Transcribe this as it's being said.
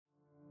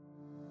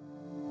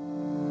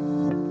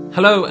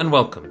Hello and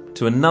welcome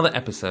to another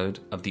episode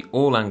of the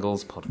All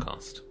Angles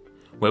podcast,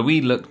 where we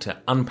look to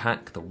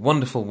unpack the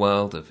wonderful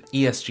world of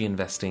ESG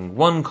investing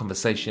one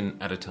conversation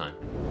at a time.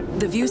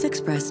 The views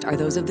expressed are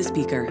those of the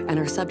speaker and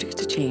are subject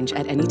to change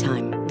at any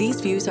time. These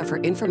views are for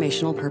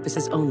informational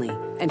purposes only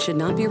and should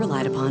not be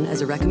relied upon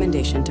as a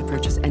recommendation to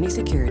purchase any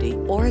security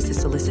or as a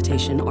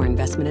solicitation or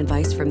investment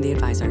advice from the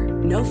advisor.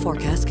 No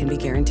forecast can be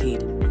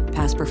guaranteed.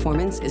 Past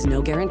performance is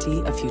no guarantee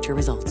of future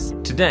results.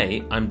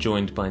 Today, I'm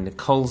joined by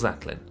Nicole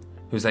Zatlyn,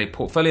 who's a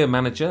portfolio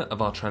manager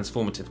of our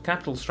transformative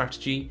capital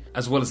strategy,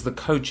 as well as the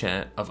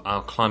co-chair of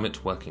our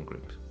climate working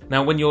group.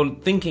 Now, when you're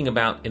thinking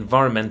about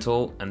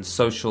environmental and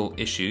social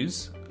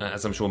issues,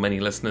 as I'm sure many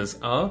listeners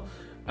are,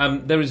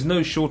 there is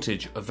no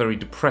shortage of very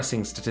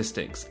depressing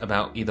statistics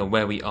about either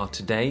where we are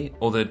today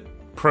or the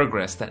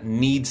progress that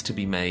needs to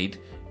be made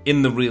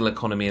in the real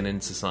economy and in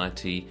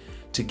society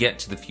to get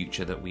to the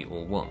future that we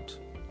all want.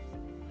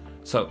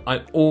 So I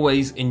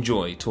always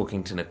enjoy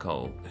talking to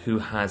Nicole, who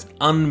has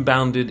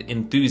unbounded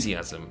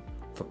enthusiasm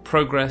for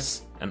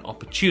progress and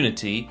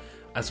opportunity,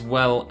 as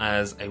well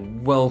as a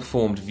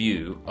well-formed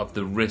view of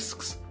the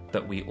risks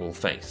that we all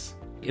face.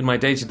 In my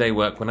day-to-day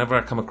work, whenever I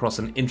come across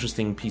an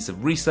interesting piece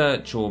of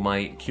research or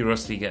my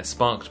curiosity gets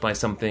sparked by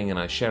something and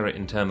I share it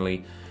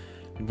internally,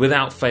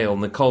 without fail,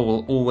 Nicole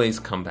will always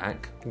come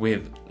back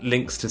with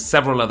links to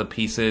several other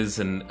pieces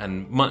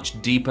and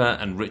much deeper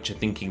and richer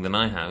thinking than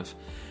I have.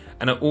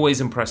 And it always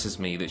impresses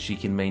me that she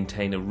can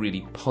maintain a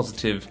really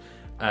positive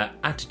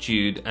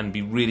attitude and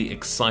be really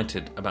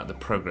excited about the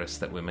progress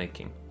that we're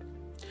making.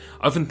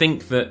 I often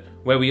think that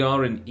where we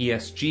are in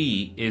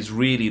ESG is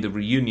really the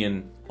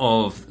reunion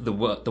of the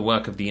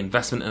work of the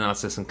investment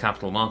analysis and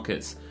capital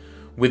markets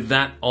with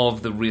that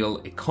of the real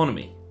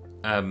economy.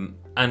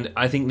 And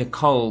I think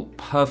Nicole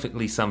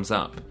perfectly sums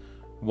up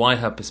why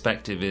her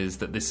perspective is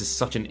that this is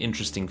such an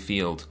interesting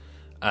field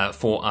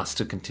for us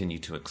to continue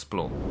to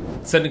explore.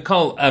 So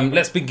Nicole,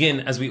 let's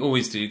begin as we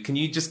always do. Can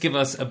you just give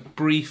us a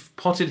brief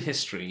potted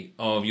history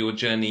of your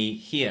journey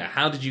here?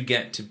 How did you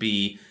get to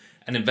be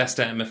an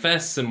investor at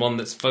MFS and one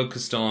that's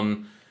focused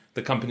on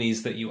the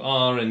companies that you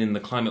are and in the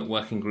climate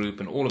working group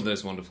and all of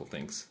those wonderful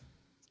things?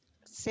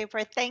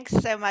 Super. Thanks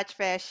so much,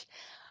 Fish.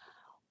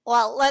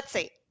 Well, let's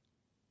see.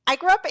 I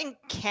grew up in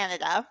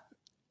Canada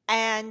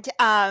and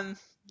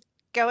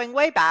going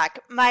way back,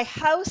 my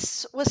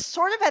house was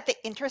sort of at the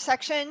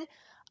intersection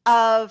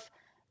of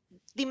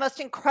the most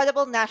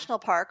incredible national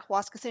park,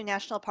 Waskesiu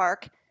National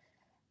Park,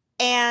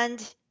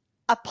 and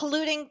a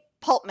polluting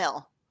pulp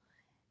mill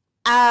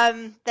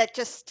that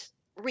just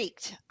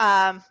reeked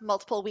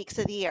multiple weeks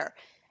of the year.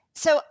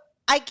 So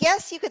I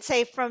guess you could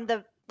say from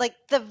the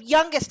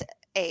youngest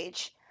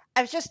age,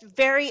 I was just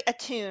very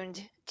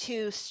attuned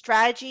to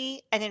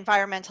strategy and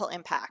environmental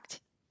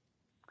impact.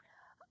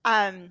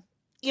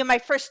 My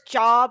first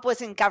job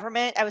was in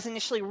government. I was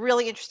initially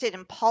really interested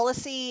in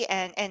policy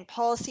and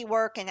policy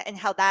work and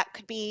how that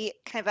could be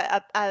kind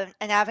of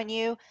an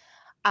avenue.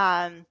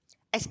 I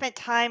spent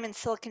time in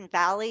Silicon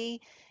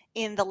Valley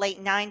in the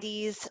late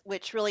 90s,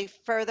 which really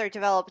further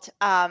developed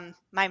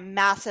my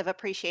massive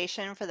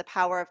appreciation for the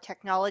power of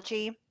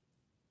technology.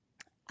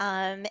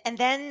 And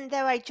then,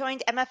 though, I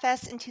joined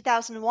MFS in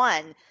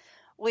 2001,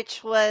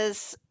 which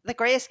was the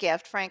greatest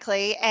gift,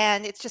 frankly,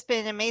 and it's just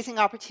been an amazing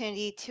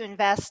opportunity to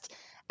invest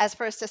as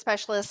first a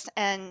specialist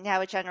and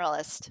now a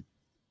generalist.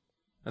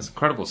 That's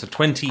incredible. So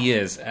 20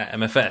 years at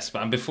MFS.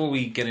 But before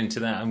we get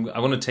into that, I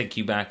want to take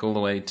you back all the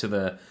way to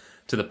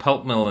the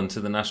pulp mill and to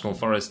the National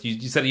Forest.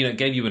 You said, it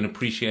gave you an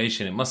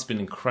appreciation. It must have been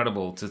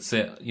incredible to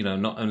sit,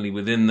 not only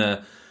within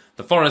the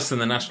forest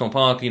and the national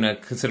park,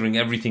 considering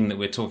everything that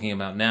we're talking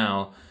about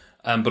now,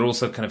 but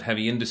also kind of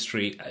heavy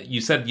industry.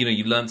 You said,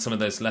 you learned some of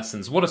those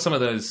lessons. What are some of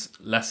those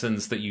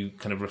lessons that you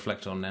kind of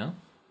reflect on now?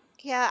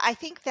 Yeah, I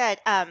think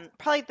that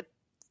probably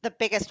the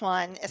biggest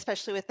one,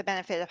 especially with the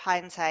benefit of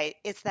hindsight,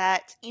 is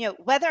that,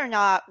 whether or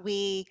not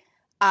we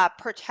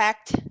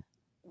protect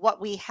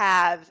what we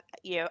have,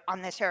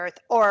 on this earth,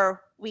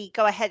 or we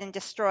go ahead and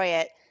destroy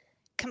it,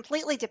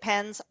 completely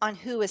depends on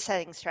who is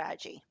setting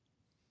strategy.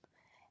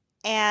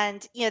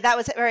 And, that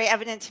was very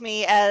evident to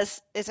me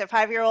as a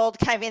 5-year-old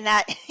kind of in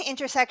that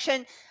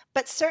intersection.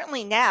 But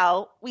certainly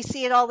now we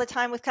see it all the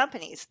time with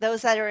companies,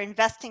 those that are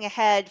investing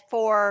ahead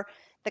for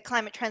the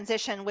climate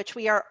transition, which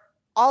we are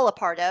all a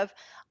part of,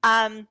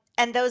 and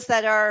those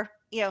that are,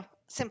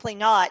 simply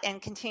not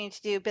and continue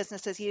to do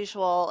business as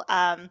usual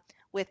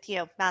with,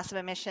 massive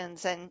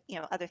emissions and,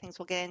 other things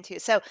we'll get into.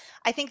 So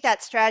I think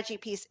that strategy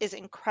piece is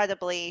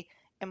incredibly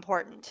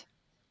important.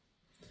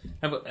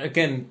 And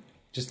again,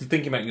 just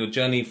thinking about your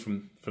journey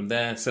from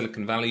there,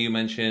 Silicon Valley you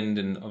mentioned,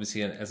 and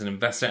obviously as an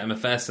investor at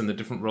MFS and the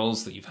different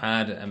roles that you've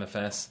had at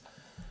MFS,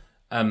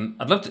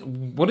 I'd love to.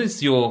 What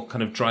is your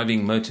kind of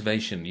driving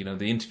motivation?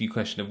 The interview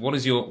question of what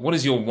is your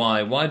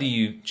why? Why do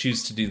you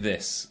choose to do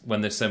this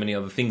when there's so many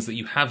other things that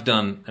you have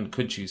done and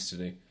could choose to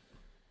do?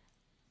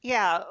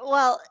 Yeah,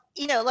 well,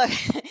 look,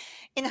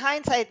 in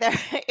hindsight,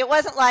 it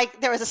wasn't like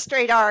there was a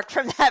straight arc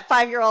from that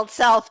 5-year-old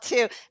self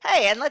to,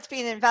 hey, and let's be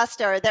an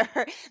investor. There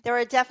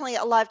were definitely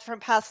a lot of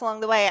different paths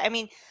along the way. I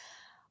mean,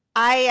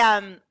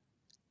 I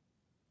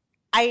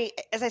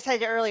as I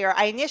said earlier,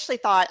 I initially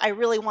thought I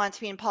really wanted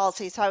to be in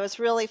policy. So I was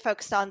really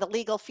focused on the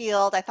legal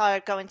field. I thought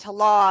I'd go into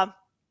law.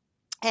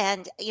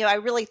 And I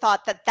really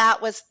thought that that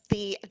was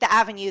the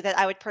avenue that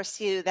I would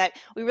pursue, that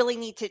we really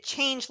need to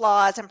change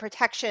laws and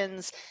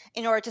protections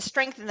in order to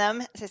strengthen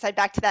them, as I said,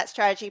 back to that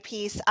strategy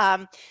piece,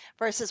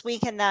 versus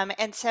weaken them.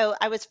 And so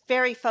I was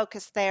very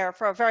focused there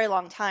for a very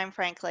long time,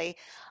 frankly.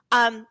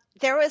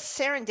 There was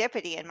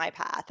serendipity in my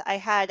path. I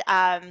had,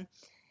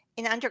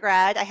 in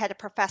undergrad, I had a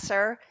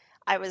professor.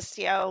 I was,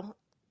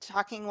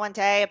 talking one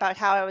day about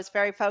how I was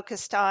very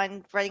focused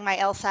on writing my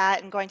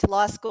LSAT and going to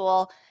law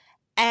school.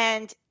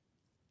 And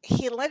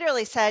he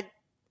literally said,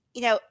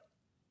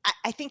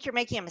 I think you're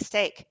making a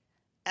mistake.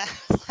 I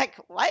was like,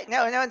 what?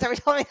 No one's ever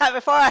told me that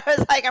before. I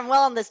was like, I'm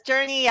well on this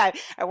journey. I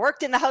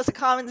worked in the House of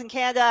Commons in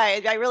Canada.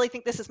 I really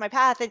think this is my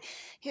path. And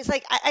he was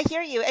like, I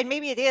hear you, and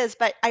maybe it is,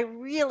 but I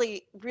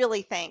really,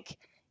 really think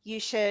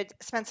you should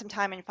spend some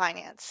time in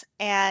finance.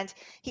 And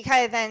he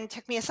kind of then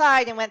took me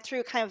aside and went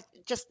through kind of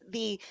just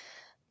the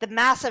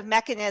massive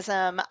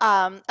mechanism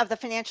of the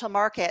financial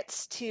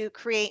markets to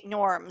create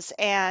norms,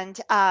 and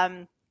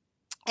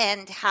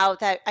how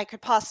that I could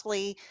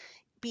possibly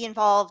be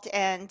involved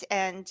and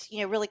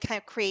really kind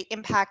of create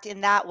impact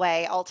in that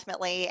way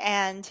ultimately.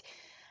 And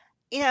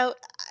I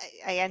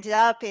ended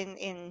up in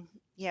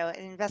an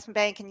investment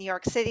bank in New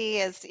York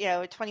City as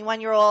a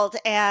 21-year-old,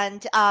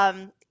 and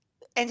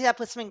ended up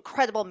with some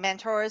incredible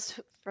mentors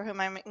for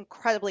whom I'm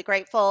incredibly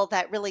grateful,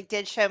 that really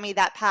did show me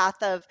that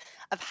path of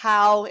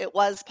how it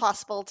was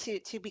possible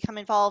to become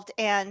involved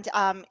and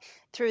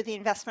through the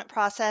investment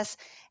process.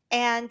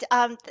 And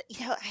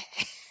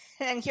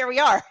and here we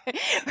are,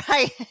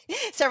 right?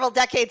 Several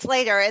decades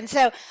later. And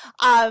so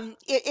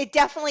it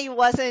definitely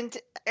wasn't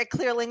a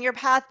clear linear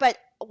path, but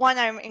one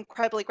I'm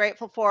incredibly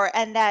grateful for,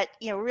 and that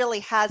really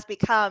has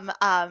become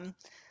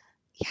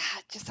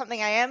just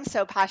something I am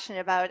so passionate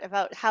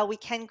about how we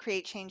can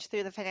create change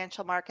through the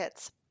financial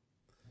markets.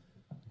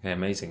 Okay,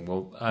 amazing.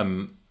 Well,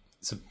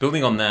 so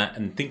building on that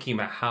and thinking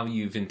about how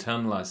you've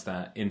internalized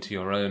that into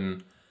your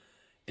own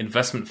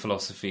investment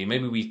philosophy,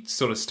 maybe we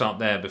sort of start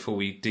there before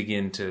we dig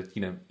into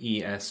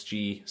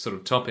ESG sort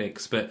of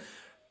topics. But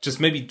just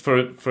maybe for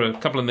a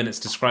couple of minutes,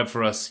 describe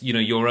for us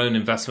your own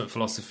investment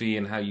philosophy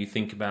and how you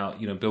think about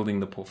building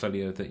the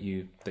portfolio that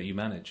you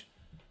manage.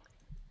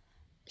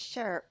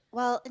 Sure.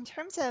 Well, in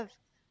terms of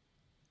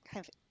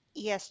kind of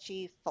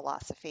ESG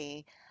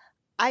philosophy,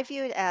 I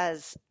view it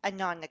as a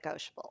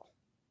non-negotiable.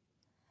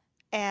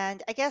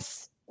 And I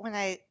guess when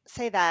I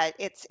say that,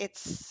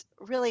 it's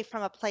really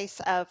from a place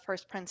of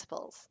first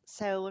principles.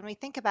 So when we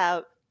think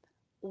about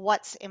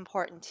what's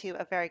important to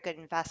a very good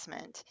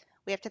investment,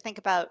 we have to think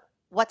about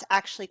what's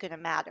actually going to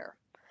matter.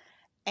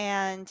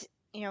 And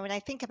when I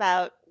think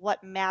about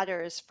what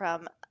matters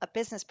from a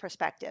business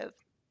perspective,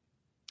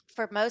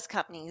 for most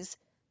companies,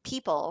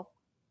 people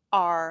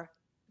are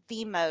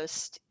the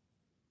most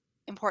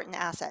important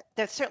asset.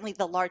 They're certainly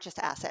the largest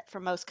asset for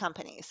most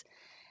companies.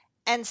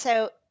 And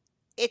so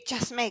it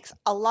just makes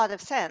a lot of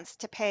sense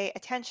to pay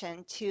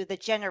attention to the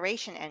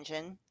generation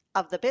engine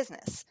of the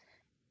business,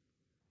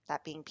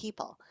 that being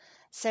people.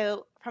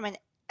 So from an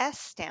S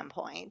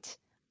standpoint,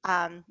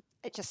 I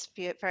just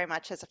view it very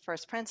much as a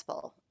first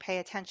principle. Pay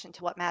attention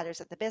to what matters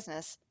at the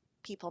business.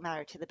 People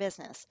matter to the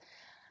business.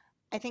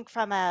 I think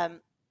from a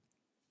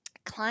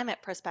climate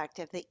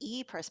perspective, the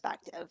E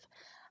perspective,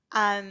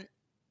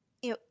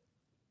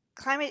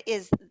 climate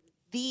is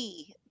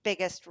the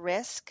biggest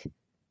risk,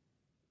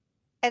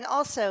 and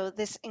also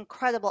this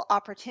incredible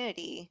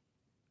opportunity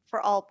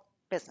for all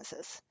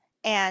businesses.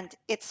 And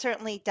it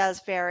certainly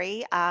does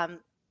vary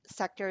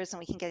sectors, and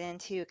we can get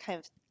into kind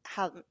of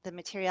how the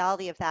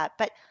materiality of that,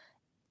 but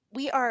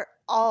we are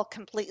all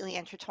completely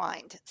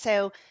intertwined.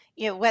 So,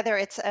 whether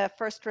it's a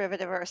first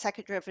derivative or a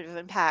second derivative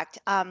impact,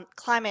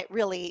 climate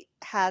really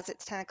has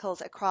its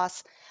tentacles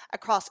across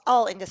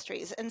all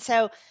industries. And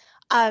so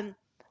I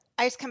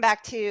just come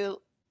back to,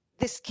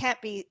 this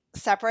can't be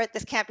separate.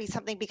 This can't be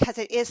something, because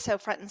it is so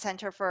front and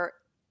center for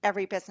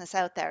every business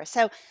out there.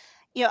 So,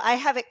 I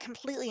have it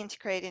completely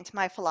integrated into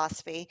my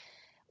philosophy,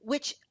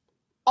 which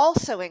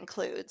also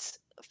includes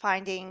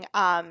finding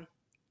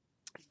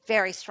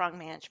very strong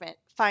management,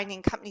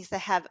 finding companies that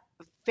have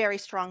very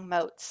strong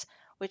moats,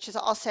 which is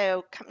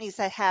also companies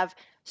that have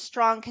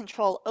strong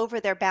control over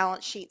their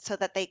balance sheet so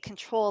that they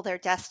control their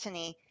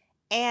destiny,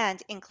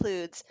 and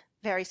includes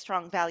very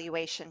strong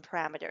valuation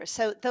parameters.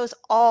 So those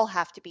all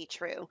have to be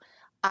true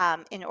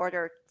in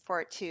order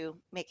for it to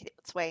make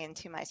its way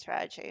into my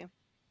strategy.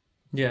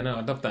 Yeah, no,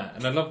 I love that.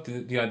 And I love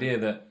the idea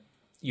that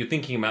you're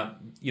thinking about,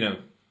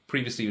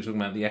 previously you were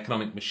talking about the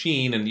economic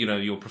machine, and,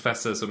 your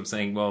professor sort of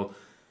saying, well,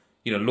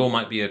 law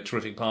might be a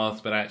terrific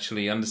path, but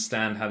actually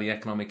understand how the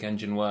economic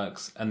engine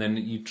works. And then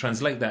you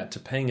translate that to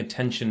paying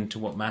attention to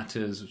what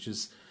matters, which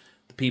is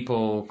the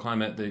people,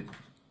 climate.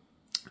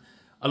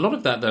 A lot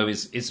of that, though,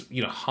 is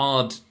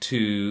hard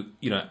to,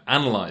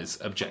 analyze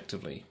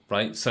objectively,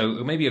 right?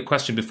 So maybe a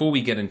question before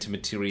we get into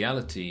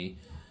materiality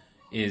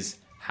is,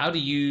 how do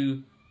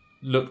you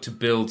look to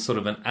build sort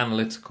of an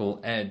analytical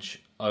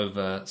edge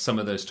over some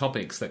of those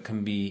topics that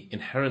can be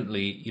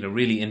inherently,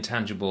 really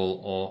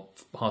intangible or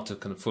hard to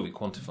kind of fully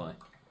quantify?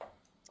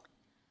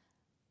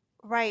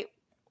 Right.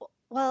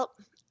 Well,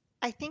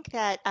 I think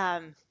that,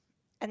 and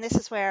this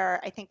is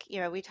where I think,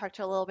 we talked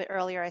a little bit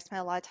earlier. I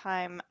spent a lot of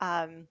time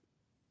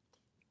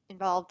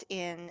involved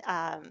in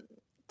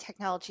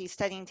technology,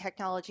 studying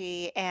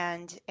technology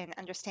and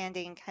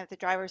understanding kind of the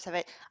drivers of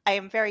it. I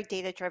am very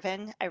data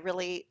driven. I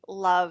really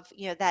love,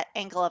 that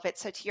angle of it.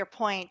 So to your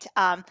point,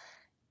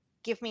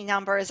 give me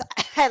numbers.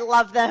 I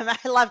love them.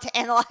 I love to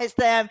analyze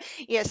them.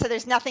 So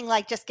there's nothing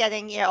like just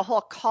getting, a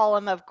whole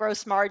column of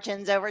gross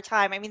margins over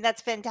time. I mean,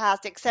 that's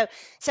fantastic. So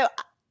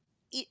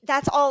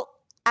that's all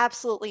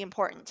absolutely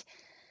important.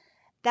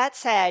 That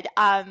said,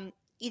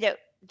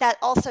 that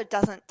also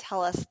doesn't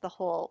tell us the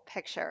whole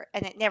picture,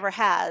 and it never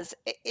has.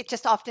 It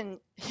just often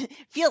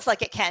feels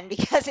like it can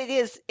because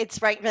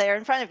it's right there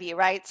in front of you,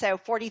 right? So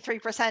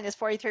 43% is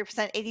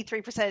 43%,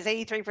 83% is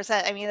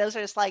 83%. I mean, those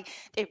are just like,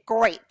 they're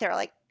great. They're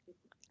like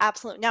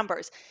absolute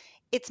numbers.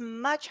 It's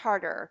much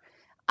harder,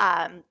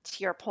 to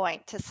your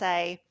point, to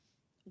say,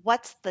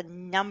 what's the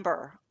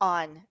number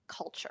on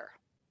culture?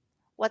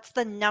 What's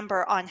the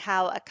number on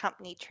how a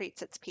company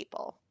treats its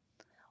people?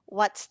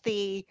 What's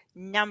the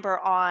number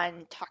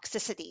on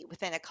toxicity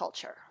within a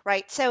culture,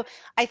 right? So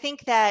I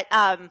think that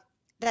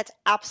that's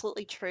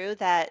absolutely true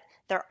that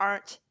there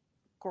aren't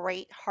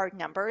great hard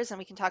numbers, and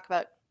we can talk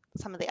about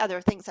some of the other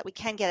things that we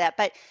can get at,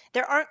 but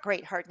there aren't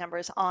great hard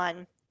numbers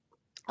on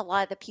a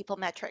lot of the people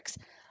metrics.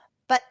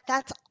 But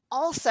that's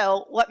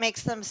also what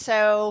makes them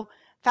so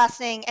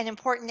fascinating and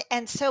important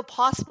and so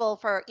possible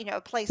for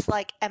a place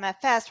like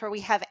MFS, where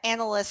we have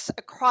analysts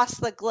across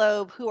the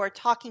globe who are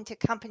talking to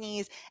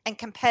companies and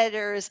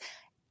competitors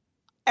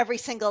every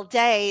single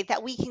day,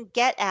 that we can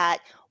get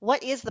at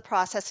what is the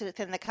process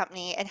within the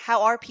company and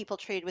how are people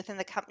treated within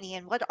the company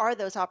and what are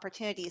those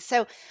opportunities.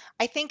 So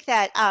I think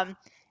that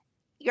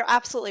you're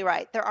absolutely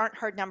right. There aren't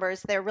hard numbers.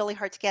 They're really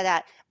hard to get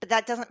at, but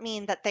that doesn't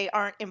mean that they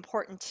aren't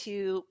important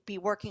to be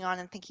working on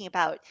and thinking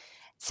about.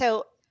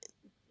 So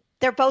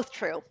they're both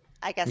true,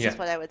 I guess, is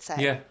what I would say.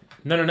 Yeah.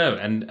 No.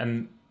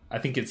 And I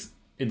think it's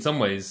in some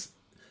ways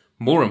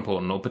more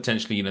important, or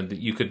potentially, that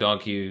you could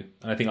argue,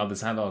 and I think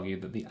others have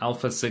argued, that the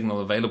alpha signal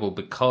available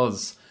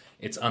because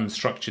it's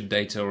unstructured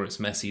data or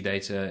it's messy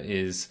data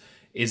is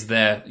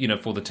there,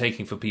 for the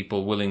taking for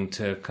people willing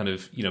to kind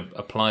of,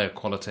 apply a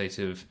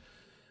qualitative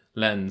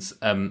lens.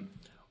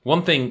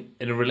 One thing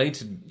in a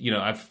related,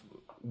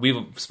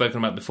 we've spoken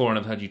about before, and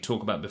I've heard you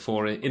talk about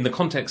before in the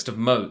context of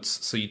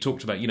moats. So you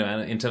talked about,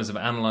 in terms of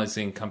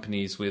analyzing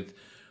companies with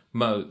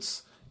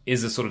moats,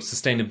 is a sort of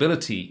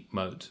sustainability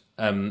moat.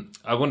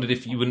 I wondered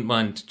if you wouldn't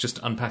mind just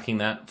unpacking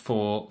that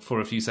for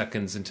a few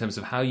seconds in terms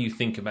of how you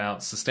think about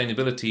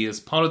sustainability as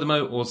part of the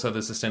moat, also the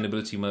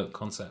sustainability moat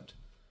concept.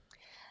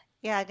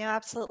 Yeah, no,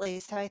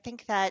 absolutely. So I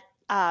think that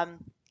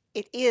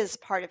it is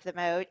part of the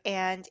moat,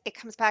 and it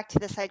comes back to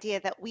this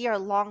idea that we are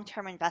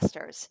long-term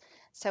investors.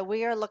 So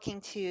we are looking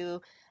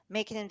to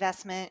make an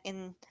investment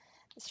in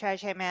the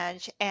strategy I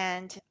manage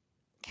and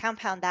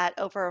compound that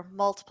over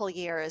multiple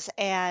years.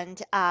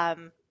 And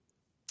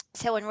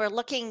so when we're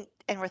looking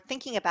and we're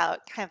thinking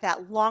about kind of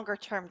that longer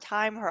term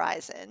time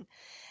horizon,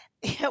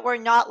 we're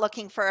not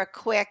looking for a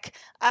quick,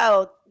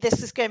 oh,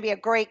 this is going to be a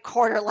great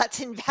quarter, let's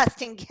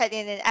invest and get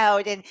in and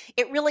out. And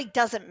it really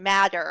doesn't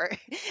matter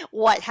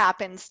what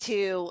happens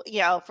to,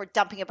 if we're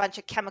dumping a bunch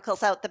of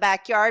chemicals out the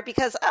backyard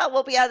because, oh,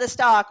 we'll be out of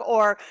stock,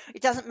 or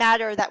it doesn't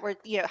matter that we're,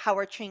 how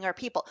we're treating our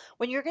people.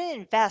 When you're going to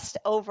invest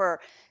over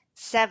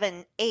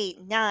 7,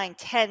 8, 9,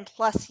 10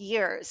 plus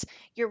years,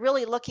 you're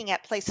really looking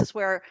at places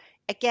where,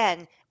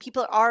 again,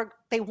 people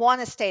they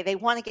want to stay, they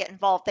want to get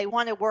involved, they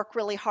want to work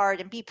really hard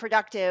and be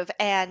productive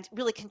and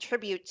really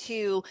contribute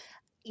to,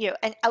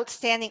 an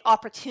outstanding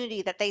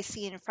opportunity that they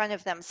see in front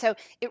of them. So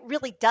it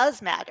really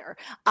does matter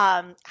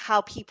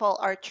how people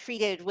are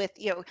treated with,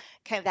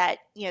 kind of that,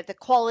 the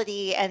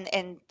quality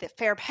and the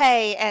fair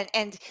pay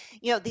and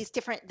these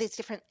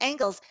different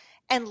angles.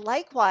 And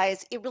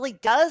likewise, it really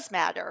does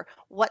matter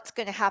what's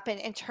going to happen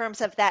in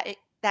terms of that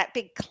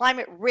big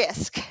climate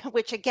risk,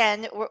 which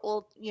again,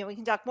 we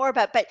can talk more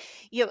about, but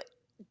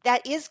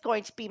that is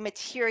going to be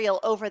material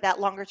over that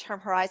longer term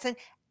horizon,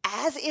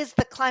 as is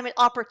the climate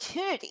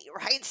opportunity,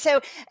 right?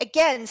 So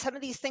again, some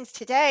of these things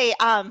today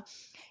are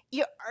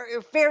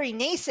very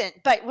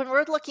nascent, but when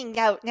we're looking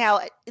out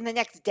now in the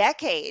next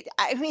decade,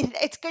 I mean,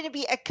 it's going to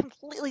be a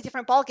completely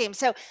different ballgame.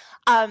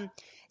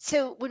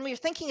 So when we're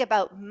thinking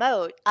about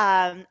moat,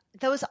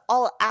 those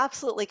all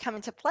absolutely come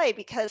into play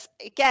because,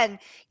 again,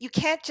 you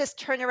can't just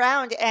turn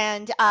around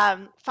and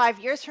 5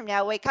 years from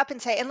now wake up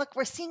and say, and look,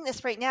 we're seeing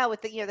this right now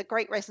with the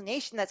Great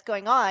Resignation that's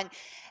going on,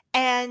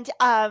 and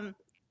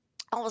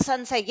all of a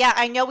sudden say, yeah,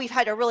 I know we've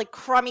had a really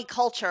crummy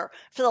culture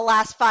for the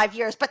last 5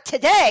 years, but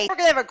today we're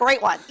going to have a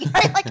great one,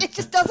 right? Like, it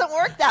just doesn't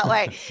work that that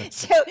way.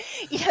 So,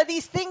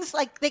 these things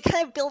like they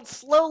kind of build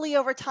slowly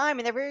over time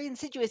and they're very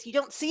insidious. You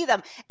don't see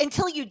them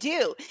until you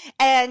do.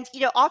 And,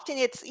 often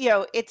it's,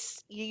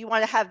 you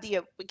want to have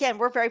again,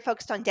 we're very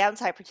focused on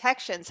downside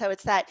protection. So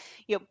it's that,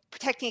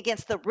 protecting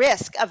against the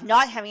risk of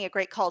not having a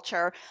great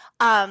culture.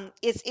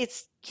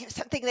 It's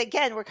something that,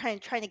 again, we're kind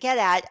of trying to get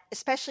at,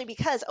 especially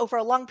because over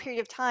a long period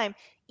of time,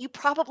 you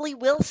probably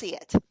will see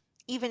it,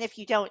 even if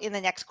you don't in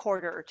the next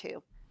quarter or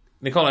two.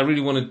 Nicole, I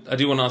do want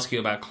to ask you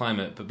about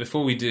climate, but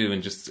before we do,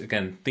 and just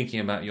again thinking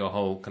about your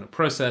whole kind of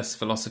process,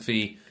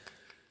 philosophy,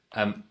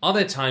 are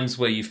there times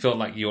where you felt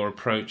like your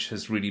approach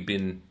has really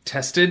been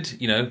tested,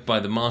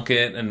 by the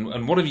market,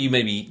 and what have you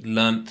maybe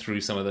learned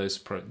through some of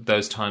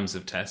those times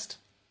of test?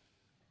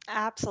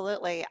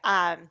 Absolutely.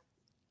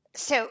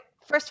 So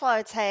first of all, I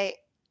would say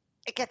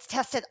it gets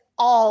tested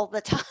all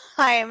the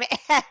time,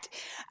 and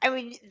I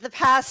mean the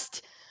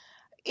past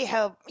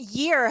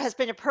year has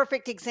been a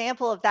perfect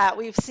example of that.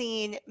 We've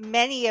seen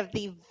many of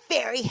the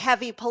very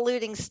heavy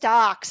polluting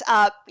stocks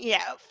up,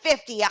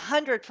 50,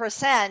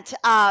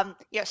 100%,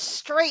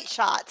 straight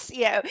shots,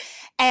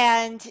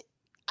 and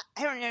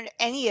I don't know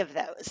any of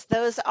those.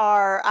 Those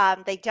are,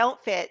 they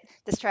don't fit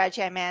the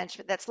strategy I manage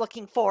that's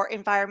looking for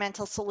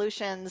environmental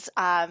solutions.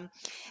 And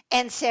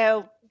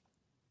so,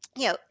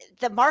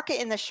 the market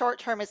in the short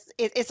term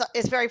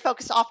is very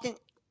focused often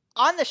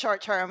on the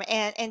short term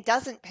and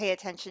doesn't pay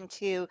attention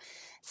to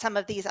some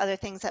of these other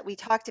things that we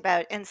talked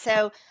about. And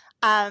so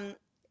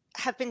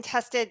have been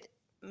tested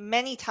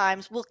many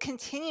times, will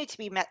continue to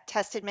be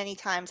tested many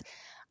times.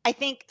 I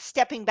think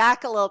stepping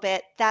back a little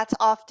bit, that's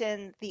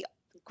often the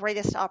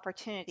greatest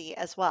opportunity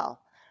as well,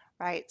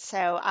 right?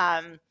 So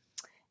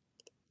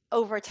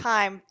over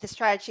time, the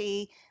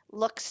strategy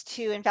looks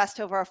to invest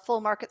over a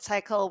full market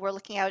cycle. We're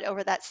looking out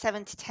over that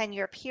 7 to 10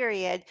 year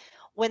period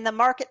when the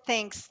market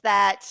thinks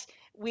that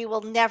we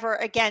will never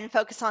again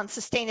focus on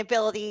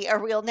sustainability, or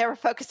we'll never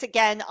focus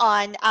again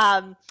on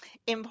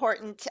the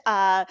importance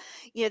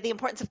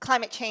of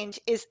climate change,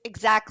 is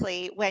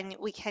exactly when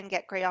we can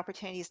get great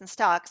opportunities in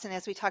stocks. And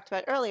as we talked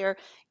about earlier,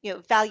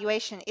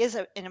 valuation is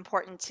an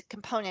important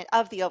component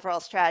of the overall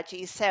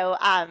strategy. So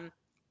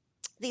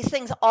these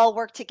things all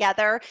work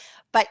together,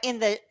 but in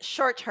the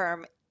short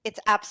term, it's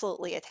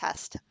absolutely a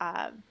test.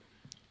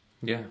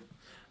 Yeah.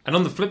 And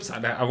on the flip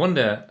side, I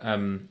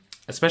wonder,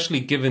 especially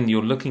given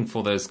you're looking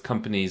for those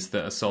companies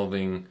that are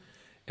solving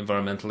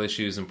environmental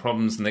issues and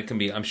problems, and they can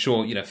be, I'm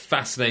sure,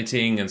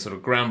 fascinating and sort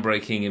of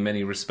groundbreaking in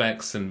many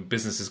respects, and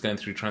businesses going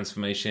through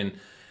transformation.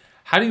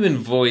 How do you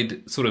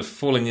avoid sort of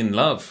falling in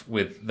love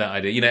with that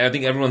idea? I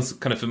think everyone's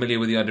kind of familiar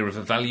with the idea of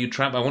a value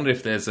trap. I wonder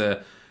if there's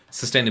a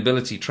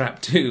sustainability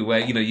trap too, where,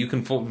 you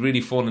can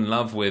really fall in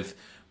love with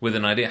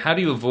an idea. How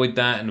do you avoid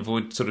that and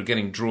avoid sort of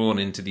getting drawn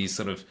into these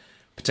sort of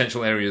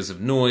potential areas of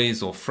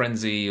noise or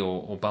frenzy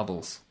or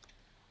bubbles?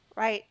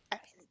 Right. I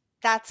mean,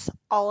 that's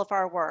all of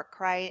our work,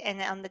 right?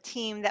 And on the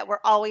team that we're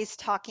always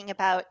talking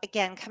about,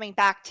 again, coming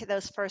back to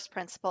those first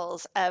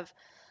principles of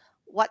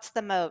what's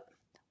the moat?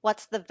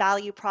 What's the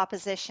value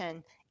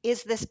proposition?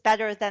 Is this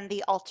better than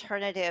the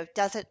alternative?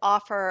 Does it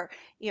offer,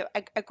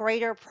 a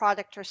greater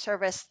product or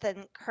service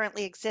than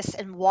currently exists,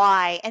 and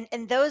why?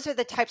 And those are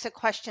the types of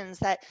questions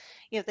that,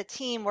 the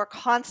team we're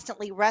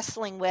constantly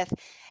wrestling with.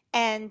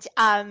 And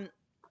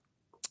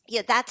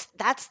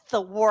that's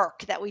the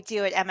work that we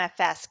do at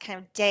MFS, kind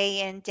of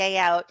day in, day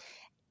out,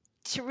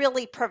 to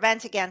really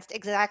prevent against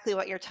exactly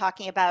what you're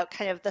talking about,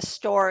 kind of the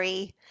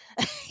story,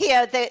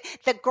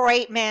 the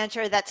great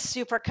manager that's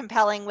super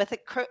compelling with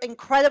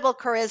incredible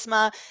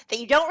charisma that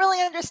you don't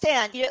really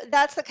understand.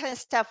 That's the kind of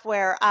stuff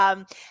where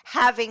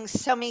having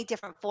so many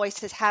different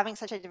voices, having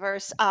such a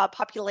diverse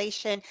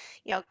population,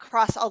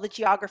 across all the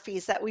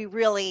geographies, that we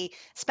really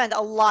spend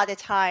a lot of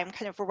time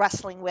kind of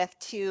wrestling with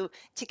to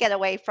get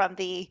away from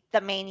the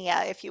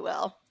mania, if you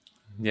will.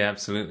 Yeah,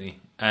 absolutely.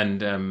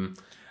 And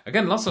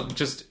again,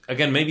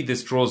 maybe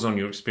this draws on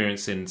your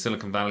experience in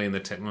Silicon Valley in the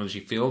technology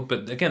field,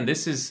 but again,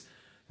 this is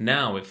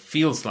now, it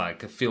feels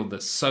like a field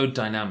that's so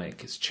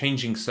dynamic, it's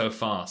changing so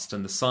fast,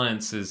 and the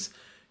science is,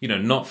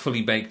 not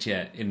fully baked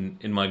yet,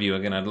 in my view.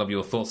 Again, I'd love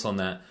your thoughts on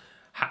that.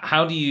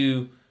 How do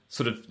you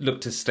sort of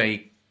look to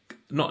stay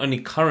not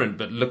only current,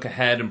 but look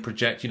ahead and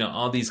project,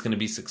 are these going to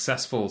be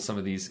successful, some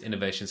of these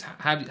innovations?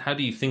 How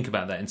do you think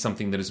about that in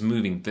something that is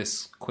moving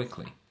this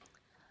quickly?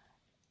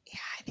 Yeah,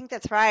 I think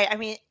that's right. I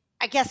mean,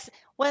 I guess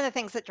one of the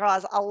things that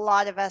draws a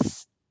lot of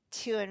us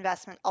to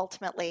investment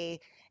ultimately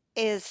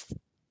is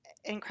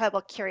incredible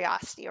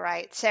curiosity,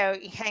 right? So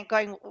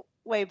going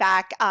way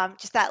back,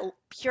 just that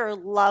pure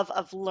love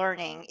of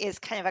learning is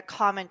kind of a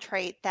common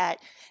trait that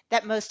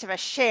most of us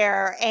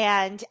share.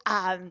 And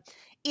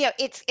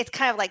it's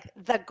kind of like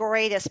the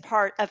greatest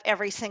part of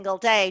every single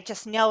day,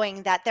 just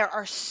knowing that there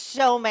are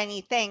so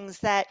many things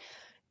that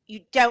you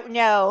don't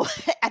know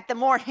at the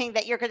morning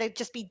that you're going to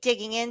just be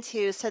digging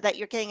into so that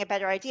you're getting a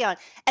better idea on.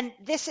 And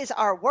this is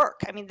our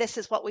work. I mean, this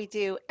is what we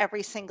do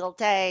every single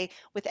day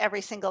with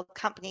every single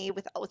company,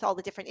 with all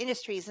the different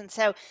industries. And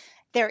so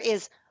there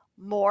is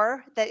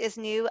more that is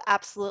new,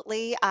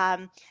 absolutely.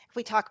 If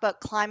we talk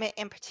about climate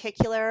in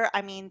particular,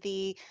 I mean,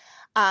 the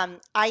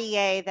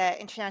IEA, the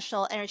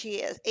International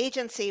Energy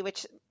Agency,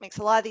 which makes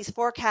a lot of these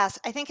forecasts,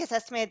 I think has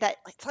estimated that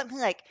something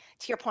like,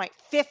 to your point,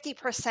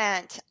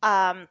 50%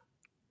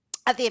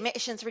 of the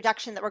emissions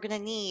reduction that we're going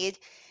to need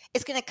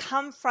is going to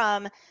come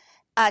from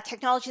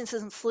technologies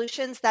and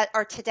solutions that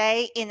are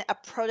today in a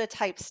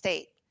prototype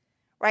state.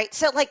 Right.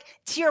 So, like,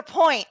 to your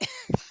point,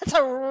 that's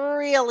a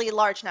really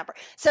large number.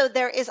 So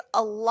there is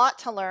a lot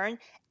to learn,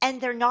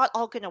 and they're not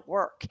all going to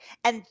work.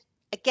 And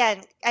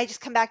again, I just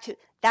come back to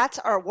that's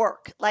our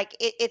work. Like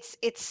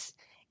it's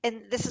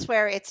and this is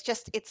where it's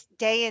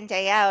day in,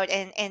 day out,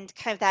 and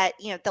kind of that,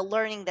 the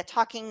learning, the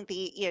talking,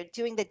 the,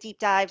 doing the deep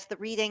dives, the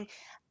reading.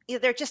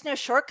 There are just no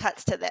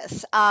shortcuts to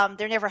this.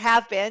 There never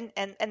have been,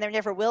 and there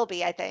never will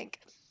be, I think.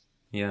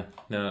 Yeah,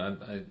 no,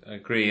 I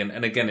agree.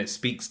 And again, it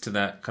speaks to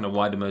that kind of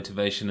wider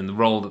motivation and the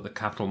role that the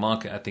capital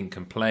market, I think,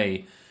 can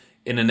play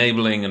in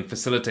enabling and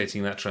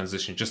facilitating that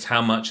transition. Just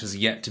how much has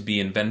yet to be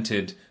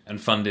invented and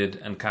funded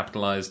and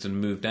capitalized and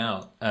moved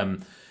out.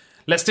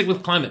 Let's stick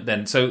with climate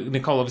then. So,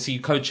 Nicole, obviously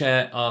you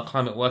co-chair our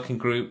climate working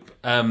group.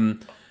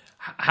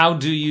 How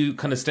do you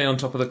kind of stay on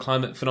top of the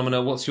climate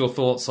phenomena? What's your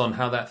thoughts on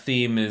how that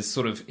theme is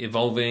sort of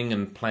evolving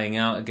and playing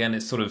out? Again,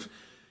 it's sort of,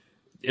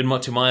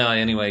 to my eye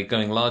anyway,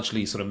 going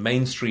largely sort of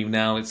mainstream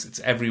now. It's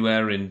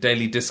everywhere in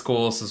daily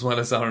discourse, as well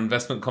as our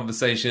investment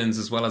conversations,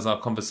 as well as our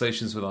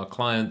conversations with our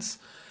clients.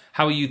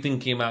 How are you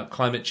thinking about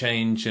climate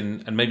change?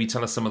 And maybe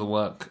tell us some of the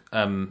work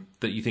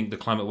that you think the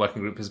Climate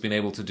Working Group has been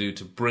able to do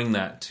to bring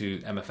that to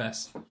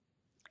MFS.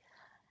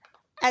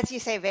 As you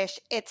say, Vish,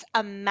 it's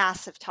a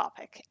massive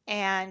topic,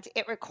 and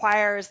it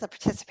requires the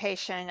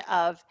participation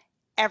of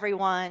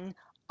everyone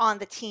on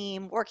the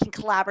team, working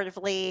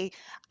collaboratively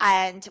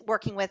and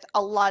working with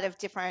a lot of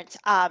different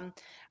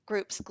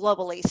groups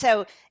globally.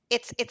 So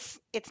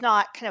it's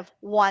not kind of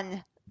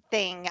one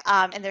thing,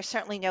 and there's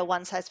certainly no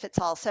one size fits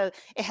all. So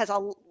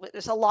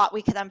there's a lot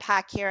we could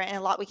unpack here and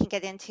a lot we can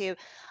get into.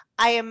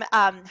 I am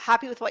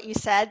happy with what you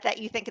said, that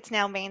you think it's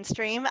now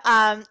mainstream.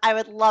 I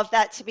would love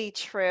that to be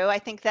true. I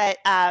think that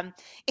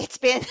it's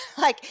been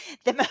like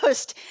the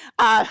most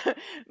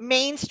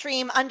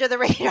mainstream, under the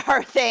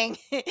radar thing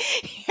in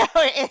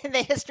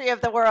the history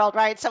of the world,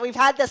 right? So we've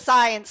had the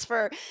science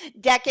for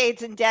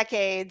decades and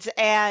decades,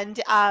 and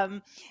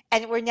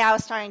we're now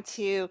starting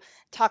to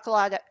talk a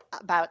lot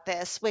about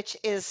this, which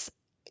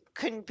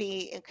couldn't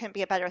be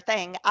a better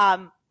thing.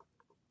 I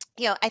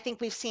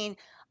think we've seen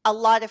a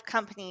lot of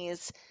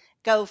companies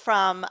go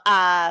from,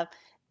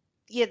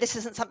 this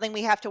isn't something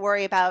we have to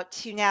worry about,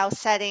 to now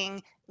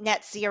setting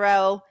net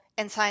zero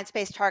and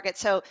science-based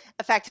targets. So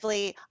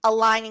effectively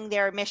aligning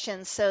their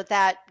emissions so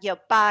that,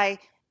 by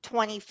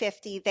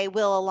 2050, they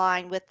will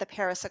align with the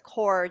Paris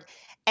Accord.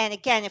 And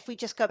again, if we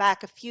just go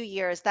back a few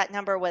years, that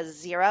number was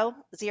zero.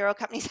 Zero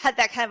companies had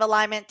that kind of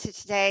alignment. To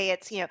today,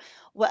 it's,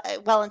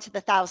 well into the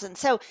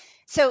thousands.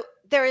 So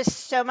there is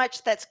so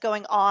much that's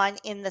going on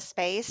in the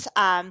space.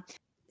 Our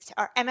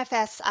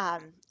MFS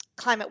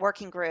Climate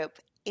Working Group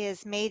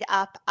is made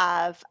up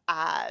of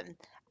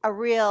a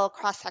real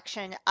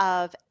cross-section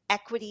of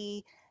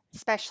equity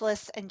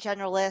specialists and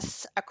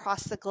generalists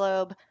across the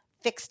globe,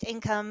 fixed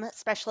income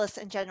specialists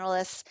and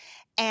generalists.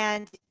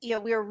 And,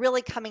 we're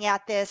really coming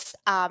at this,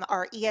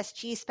 our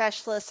ESG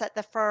specialists at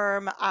the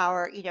firm,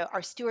 our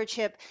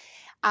stewardship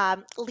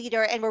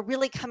leader, and we're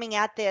really coming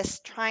at this,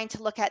 trying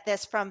to look at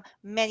this from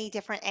many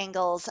different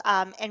angles,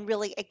 and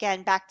really,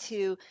 again, back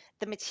to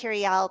the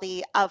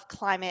materiality of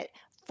climate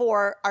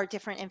for our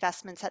different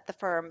investments at the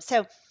firm.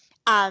 So,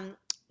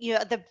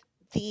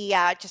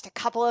 just a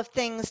couple of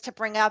things to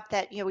bring up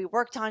that we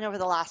worked on over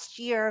the last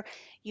year.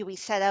 We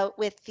set out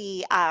with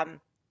the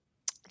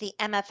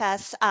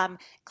MFS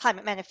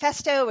Climate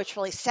Manifesto, which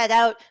really set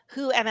out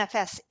who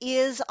MFS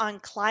is on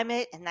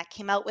climate, and that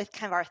came out with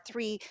kind of our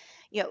three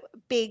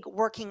big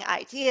working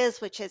ideas,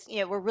 which is,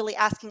 we're really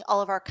asking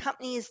all of our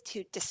companies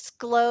to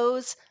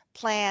disclose,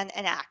 plan,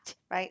 and act,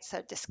 right?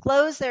 So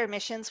disclose their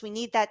emissions. We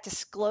need that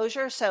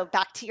disclosure. So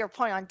back to your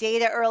point on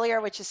data earlier,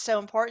 which is so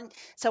important.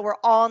 So we're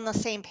all on the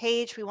same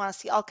page. We want to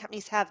see all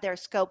companies have their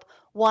scope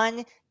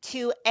 1,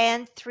 2,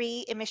 and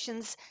 3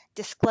 emissions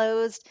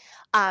disclosed.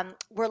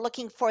 We're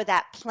looking for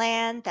that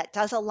plan that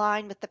does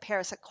align with the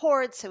Paris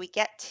Accord, so we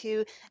get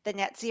to the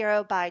net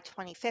zero by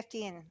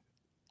 2050 and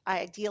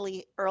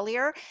ideally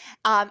earlier.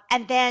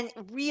 And then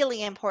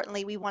really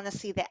importantly, we want to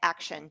see the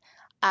action.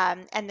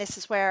 And this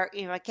is where,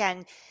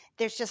 again,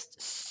 there's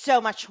just so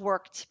much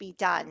work to be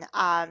done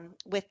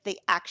with the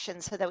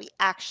action so that we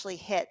actually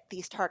hit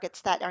these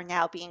targets that are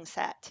now being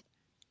set.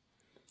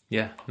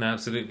 Yeah, no,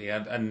 absolutely.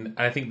 And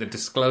I think the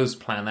Disclose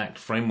Plan Act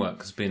framework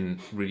has been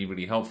really,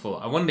 really helpful.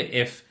 I wonder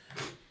if,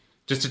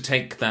 just to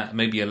take that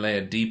maybe a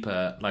layer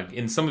deeper, like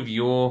in some of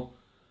your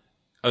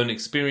own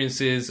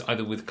experiences,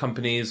 either with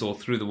companies or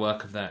through the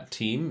work of that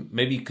team,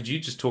 maybe could you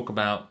just talk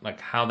about like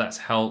how that's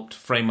helped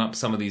frame up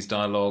some of these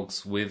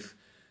dialogues with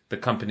the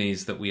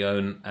companies that we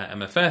own at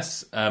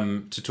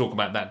MFS, to talk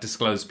about that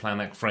Disclose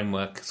Plan Act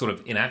framework sort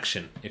of in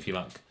action, if you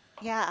like?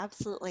 Yeah,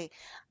 absolutely.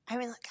 I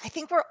mean, I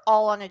think we're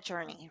all on a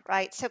journey,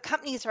 right? So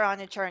companies are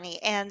on a journey,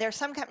 and there are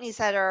some companies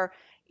that are,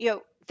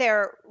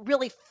 they're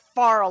really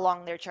far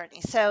along their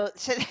journey. So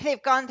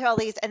they've gone through all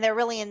these and they're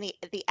really in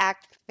the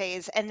act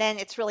phase. And then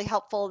it's really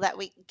helpful that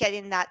we get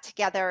in that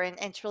together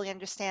and to really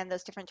understand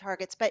those different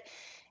targets. But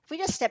if we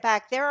just step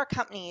back, there are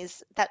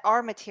companies that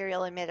are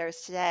material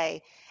emitters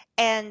today.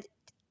 And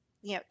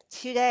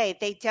today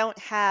they don't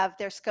have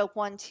their scope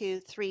 1, 2,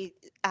 3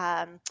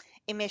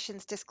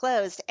 emissions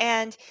disclosed.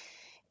 And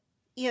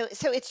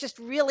so it's just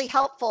really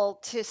helpful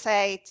to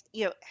say,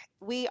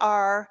 we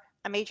are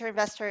a major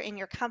investor in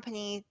your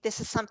company. This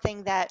is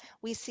something that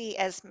we see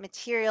as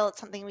material. It's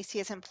something we see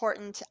as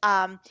important.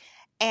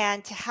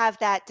 And to have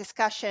that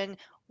discussion,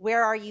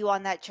 where are you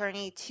on that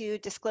journey to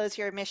disclose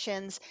your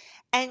emissions?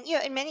 And,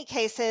 in many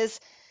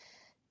cases,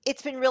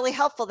 it's been really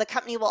helpful. The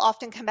company will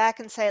often come back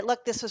and say,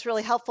 look, this was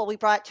really helpful. We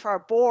brought it to our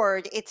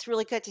board. It's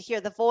really good to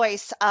hear the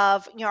voice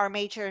of our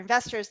major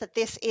investors that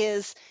this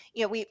is,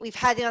 we've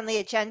had it on the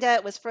agenda.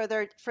 It was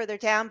further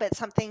down, but it's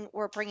something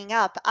we're bringing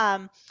up.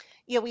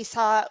 We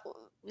saw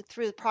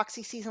through the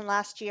proxy season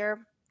last year,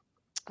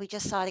 we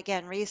just saw it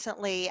again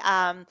recently.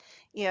 A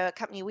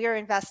company we were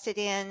invested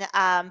in,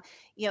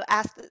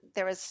 asked,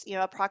 there was,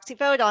 a proxy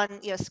vote on,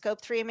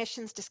 scope 3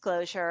 emissions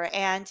disclosure.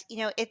 And,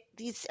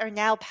 these are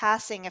now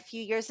passing. A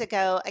few years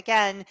ago,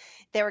 again,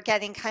 they were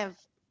getting kind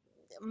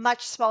of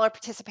much smaller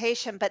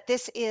participation, but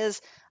this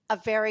is a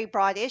very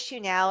broad issue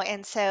now.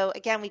 And so,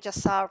 again, we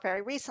just saw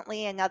very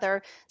recently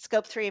another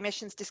scope 3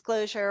 emissions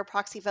disclosure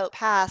proxy vote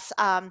pass.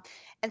 And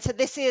so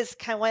this is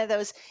kind of one of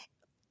those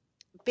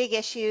big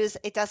issues.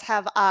 It does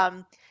have,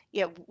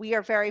 we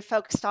are very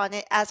focused on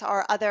it, as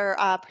are other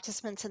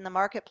participants in the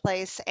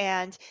marketplace.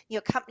 And,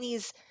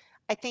 companies,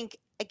 I think,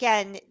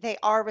 again, they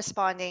are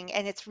responding,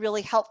 and it's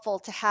really helpful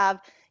to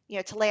have,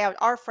 to lay out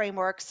our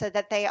framework so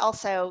that they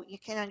also, you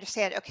can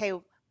understand, okay,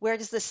 where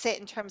does this sit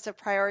in terms of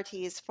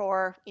priorities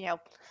for,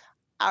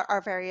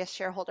 our various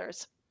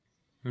shareholders.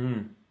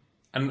 And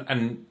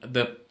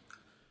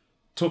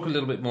talk a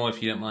little bit more,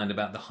 if you don't mind,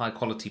 about the high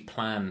quality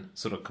plan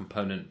sort of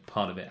component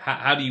part of it.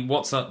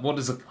 What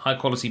does a high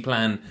quality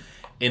plan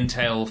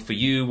entail for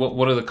you?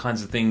 What are the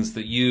kinds of things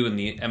that you and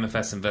the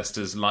MFS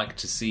investors like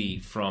to see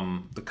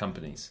from the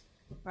companies?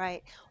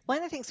 Right. One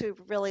of the things we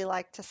really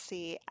like to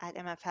see at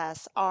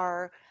MFS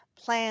are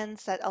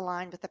plans that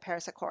align with the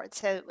Paris Accord.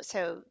 So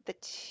the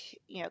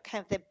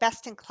kind of the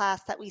best in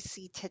class that we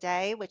see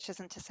today, which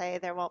isn't to say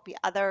there won't be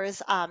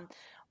others.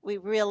 We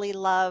really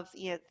love,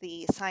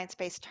 the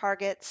science-based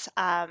targets.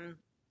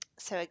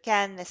 So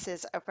again, this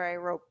is a very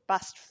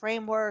robust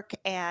framework,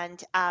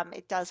 and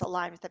it does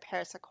align with the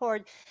Paris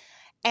Accord.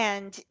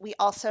 And we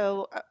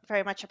also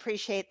very much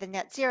appreciate the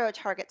net zero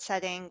target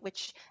setting,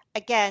 which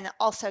again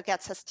also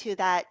gets us to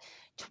that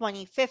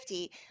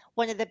 2050.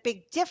 One of the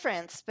big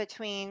difference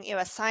between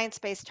a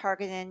science-based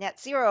target and a net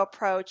zero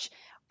approach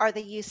are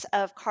the use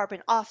of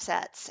carbon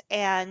offsets.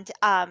 And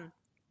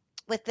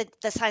with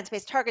the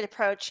science-based target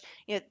approach,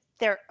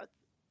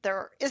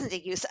 there isn't a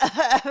use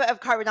of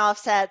carbon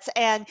offsets,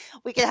 and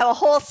we could have a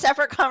whole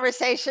separate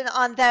conversation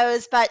on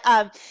those. But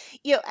I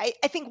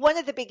think one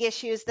of the big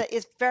issues that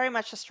is very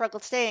much a struggle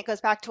today, and it goes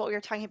back to what we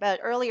were talking about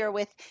earlier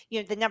with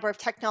the number of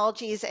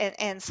technologies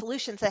and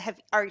solutions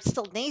that are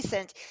still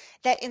nascent,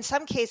 that in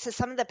some cases,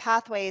 some of the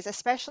pathways,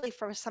 especially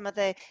for some of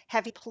the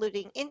heavy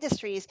polluting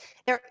industries,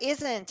 there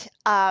isn't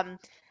a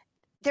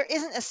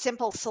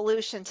simple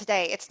solution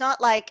today. It's not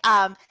like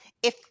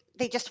if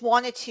they just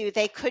wanted to,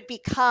 they could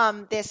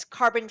become this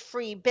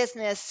carbon-free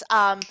business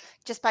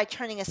just by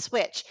turning a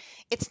switch.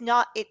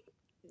 It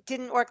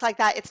didn't work like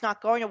that. It's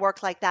not going to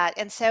work like that.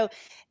 And so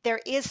there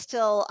is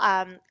still,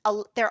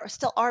 there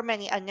still are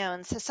many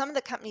unknowns. So some of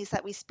the companies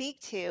that we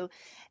speak to,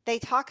 they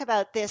talk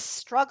about this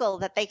struggle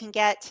that they can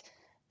get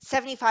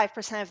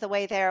 75% of the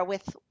way there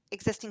with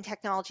existing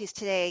technologies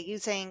today,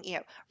 using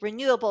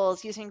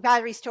renewables, using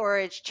battery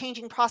storage,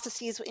 changing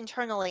processes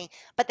internally,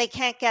 but they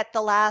can't get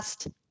the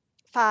last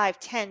 5,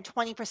 10,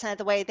 20% of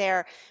the way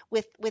there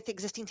with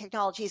existing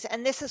technologies.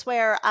 And this is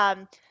where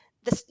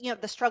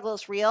the struggle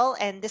is real,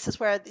 and this is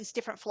where these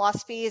different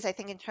philosophies, I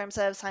think, in terms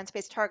of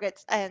science-based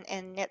targets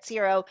and net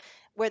zero,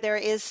 where there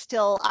is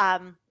still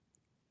a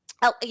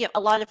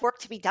lot of work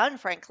to be done,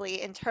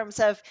 frankly, in terms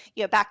of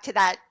back to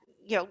that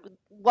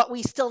what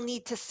we still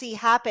need to see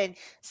happen,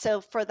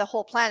 so for the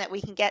whole planet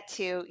we can get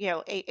to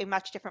a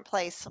much different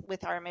place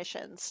with our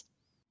emissions.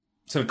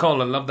 So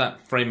Nicole, I love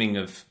that framing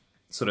of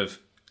sort of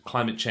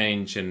climate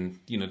change and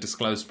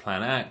Disclosed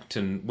Plan Act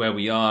and where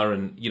we are,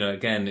 and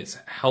again, it's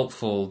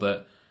helpful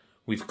that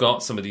we've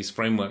got some of these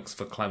frameworks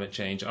for climate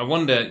change. I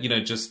wonder,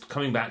 just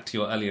coming back to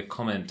your earlier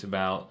comment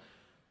about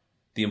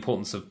the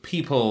importance of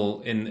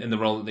people in the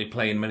role that they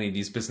play in many of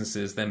these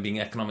businesses, them being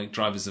economic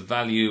drivers of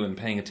value and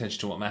paying attention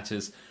to what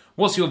matters.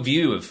 What's your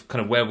view of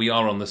kind of where we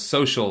are on the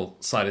social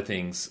side of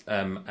things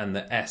and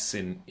the S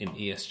in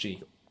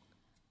ESG?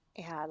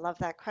 Yeah, I love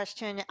that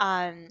question.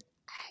 I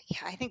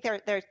think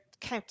there are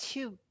kind of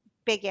two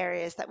big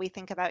areas that we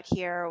think about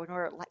here when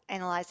we're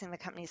analyzing the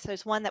companies. So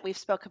there's one that we've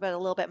spoke about a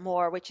little bit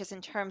more, which is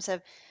in terms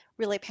of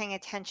really paying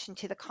attention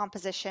to the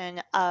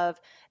composition of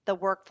the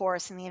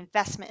workforce and the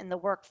investment in the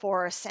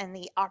workforce and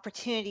the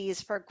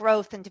opportunities for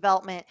growth and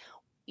development,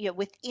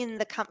 within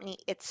the company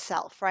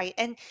itself, right?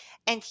 And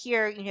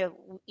here,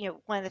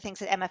 one of the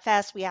things at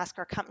MFS we ask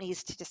our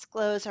companies to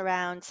disclose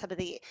around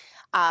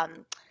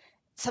um,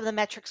 some of the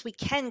metrics we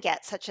can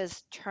get, such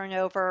as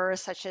turnover,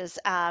 such as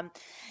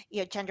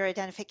gender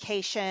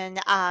identification.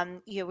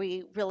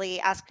 We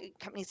really ask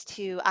companies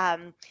to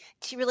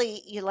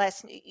really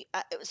utilize,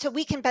 so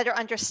we can better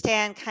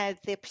understand kind of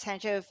the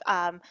percentage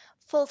of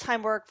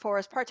full-time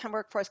workforce, part-time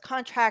workforce,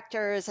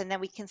 contractors, and then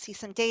we can see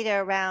some data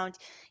around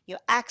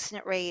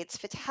accident rates,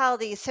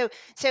 fatalities. So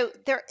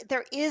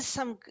there is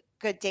some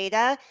good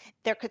data.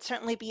 There could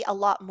certainly be a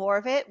lot more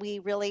of it.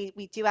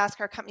 We do ask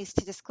our companies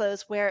to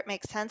disclose where it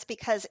makes sense,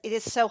 because it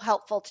is so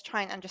helpful to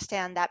try and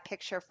understand that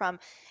picture from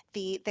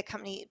the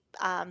company,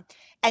 and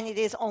it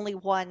is only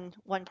one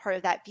part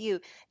of that view.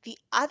 The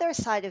other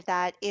side of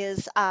that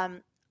is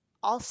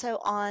also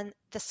on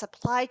the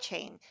supply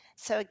chain.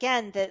 So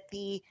again,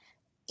 the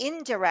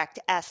indirect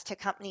S to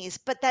companies,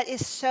 but that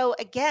is so,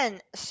 again,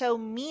 so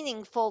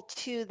meaningful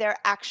to their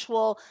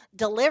actual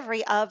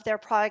delivery of their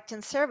product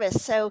and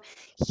service. So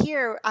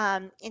here,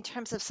 in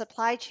terms of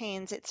supply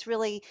chains, it's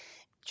really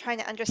trying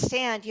to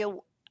understand,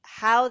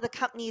 how the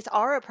companies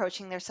are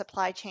approaching their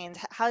supply chains.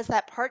 How does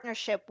that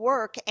partnership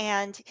work?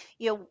 And,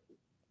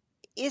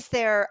 is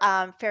there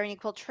fair and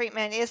equal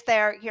treatment? Is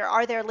there,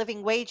 are there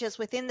living wages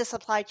within the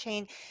supply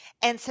chain?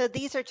 And so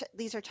these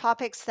are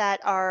topics that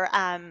are,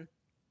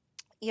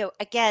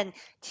 again,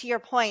 to your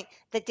point,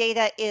 the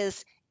data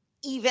is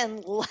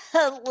even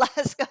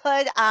less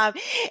good.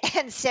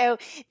 And so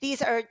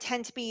these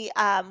tend to be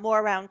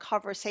more around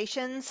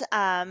conversations,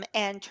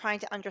 and trying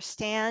to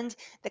understand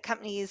the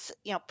company's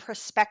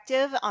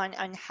perspective on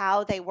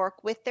how they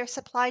work with their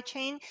supply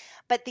chain.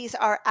 But these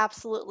are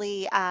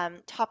absolutely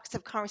topics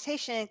of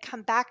conversation, and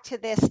come back to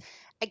this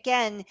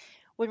again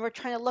when we're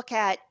trying to look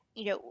at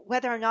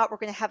whether or not we're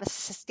going to have a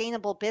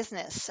sustainable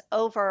business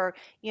over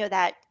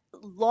that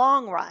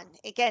long run.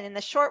 Again, in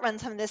the short run,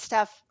 some of this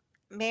stuff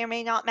may or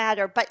may not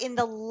matter, but in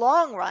the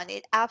long run,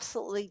 it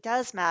absolutely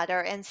does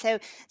matter. And so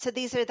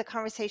these are the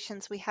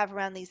conversations we have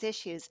around these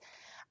issues.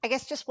 I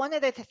guess just one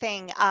other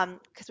thing,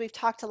 because we've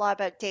talked a lot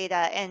about data,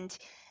 and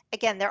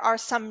again, there are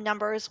some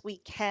numbers we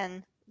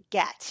can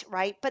get,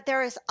 right? But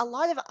there is a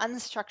lot of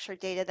unstructured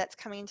data that's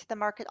coming into the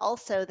market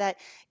also that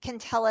can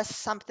tell us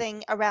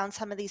something around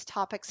some of these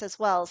topics as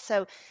well.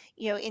 So,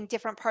 in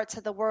different parts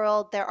of the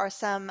world, there are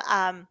some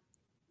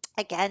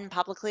again,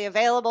 publicly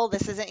available.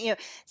 This isn't,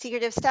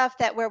 secretive stuff,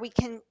 that where we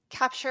can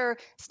capture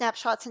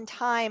snapshots in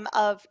time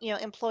of,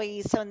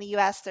 employees. So in the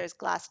US, there's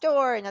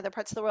Glassdoor. In other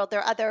parts of the world,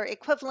 there are other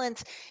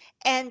equivalents.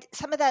 And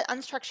some of that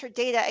unstructured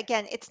data,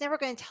 again, it's never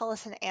going to tell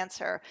us an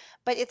answer,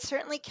 but it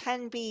certainly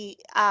can be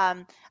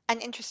an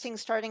interesting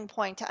starting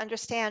point to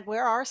understand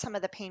where are some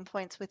of the pain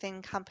points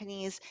within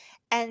companies,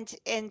 and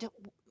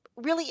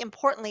really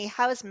importantly,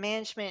 how is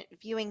management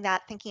viewing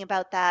that, thinking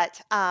about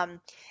that,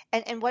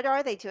 and what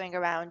are they doing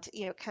around,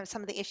 kind of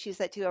some of the issues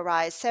that do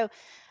arise. So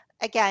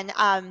again,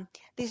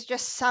 these are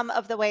just some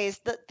of the ways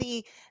that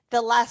the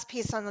last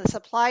piece on the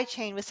supply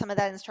chain with some of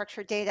that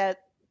unstructured data.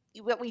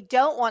 What we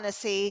don't want to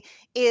see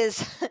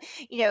is,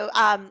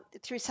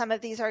 through some of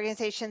these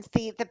organizations,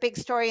 the big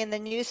story in the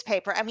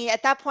newspaper. I mean,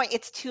 at that point,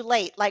 it's too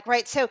late, like,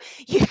 right? So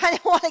you kind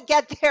of want to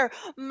get there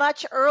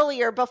much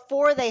earlier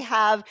before they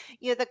have,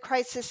 the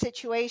crisis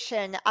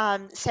situation.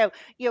 So,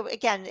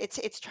 again,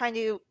 it's trying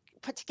to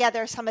put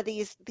together some of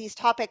these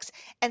topics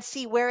and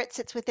see where it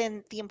sits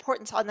within the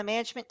importance on the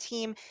management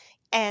team,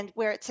 and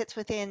where it sits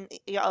within,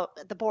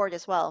 the board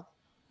as well.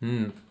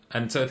 And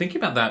so thinking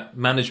about that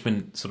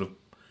management sort of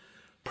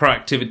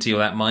proactivity, or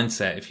that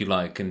mindset, if you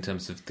like, in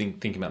terms of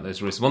thinking about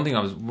those risks. One thing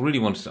I was really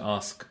wanted to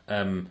ask,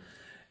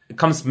 it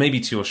comes maybe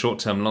to your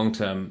short-term,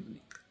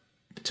 long-term.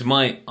 To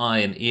my eye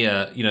and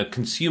ear,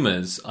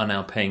 consumers are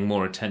now paying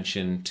more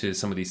attention to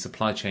some of these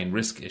supply chain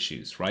risk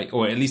issues, right?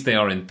 Or at least they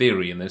are in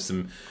theory, and there's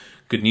some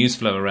good news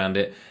flow around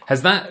it.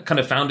 Has that kind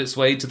of found its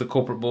way to the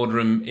corporate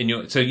boardroom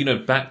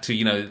back to,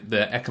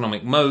 the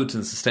economic moat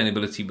and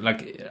sustainability?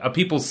 Like, are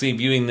people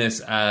viewing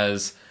this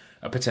as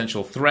a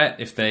potential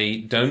threat if they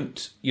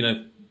don't,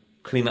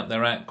 clean up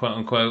their act, quote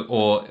unquote,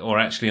 or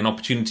actually an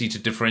opportunity to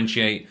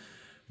differentiate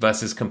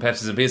versus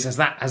competitors and peers? Has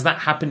that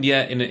happened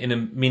yet in a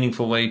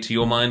meaningful way to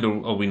your mind,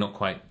 or are we not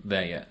quite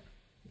there yet?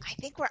 I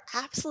think we're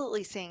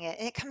absolutely seeing it.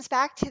 And it comes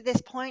back to this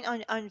point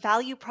on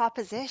value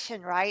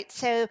proposition, right?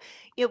 So,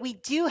 we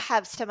do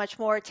have so much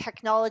more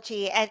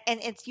technology, and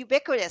it's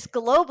ubiquitous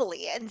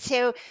globally. And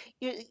so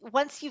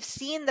once you've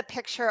seen the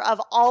picture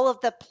of all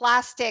of the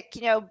plastic,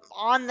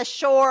 on the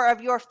shore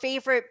of your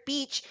favorite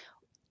beach,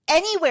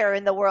 anywhere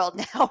in the world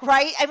now,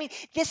 right? I mean,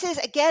 this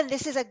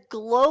is a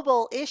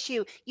global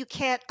issue. You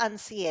can't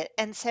unsee it.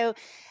 And so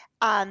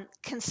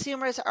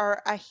consumers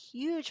are a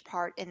huge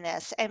part in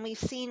this. And we've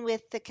seen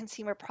with the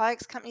consumer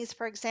products companies,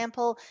 for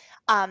example,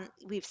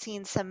 we've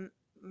seen some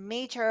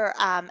major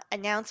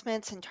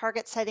announcements and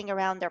target setting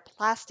around their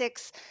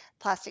plastics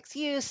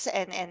use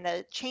and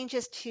the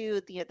changes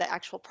to the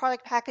actual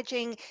product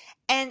packaging.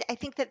 And I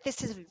think that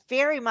this is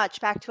very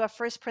much back to a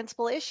first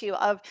principle issue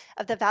of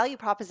the value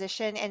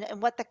proposition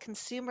and what the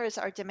consumers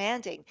are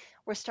demanding.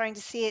 We're starting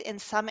to see it in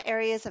some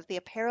areas of the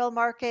apparel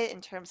market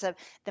in terms of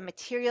the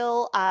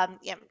material,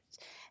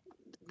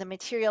 the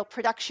material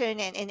production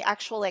and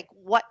actual like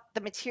what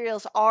the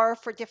materials are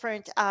for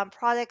different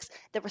products,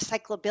 the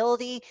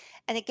recyclability.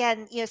 And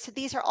again, so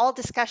these are all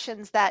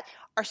discussions that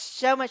are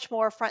so much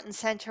more front and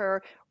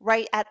center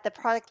right at the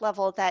product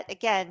level that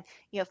again,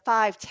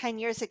 5, 10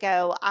 years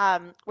ago,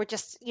 were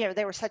just,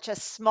 they were such a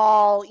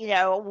small,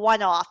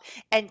 one-off.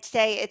 And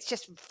today it's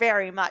just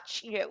very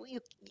much,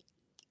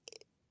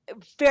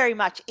 very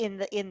much in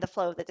the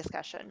flow of the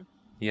discussion.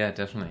 Yeah,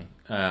 definitely.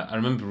 I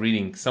remember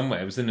reading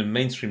somewhere, it was in a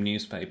mainstream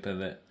newspaper,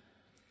 that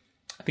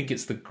I think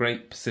it's the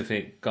Great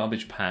Pacific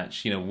Garbage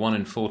Patch, 1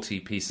 in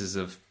 40 pieces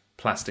of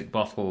plastic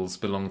bottles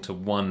belong to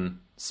one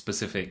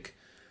specific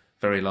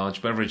very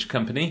large beverage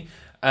company.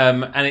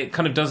 And it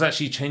kind of does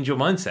actually change your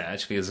mindset,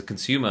 actually, as a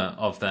consumer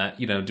of that.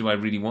 Do I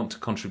really want to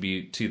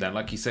contribute to that?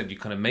 Like you said, you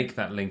kind of make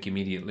that link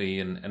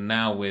immediately. And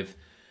now with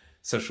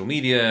social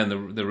media and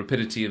the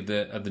rapidity of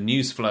the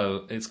news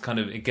flow,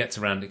 it gets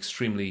around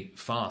extremely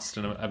fast.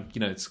 And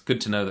it's good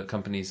to know that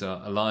companies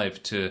are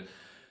alive to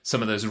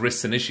some of those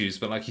risks and issues,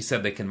 but like you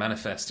said, they can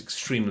manifest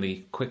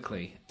extremely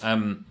quickly.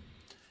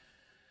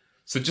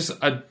 So just,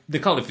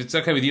 Nicole, if it's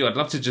okay with you, I'd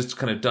love to just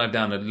kind of dive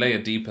down a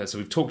layer deeper. So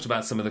we've talked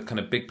about some of the kind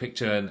of big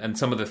picture and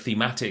some of the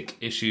thematic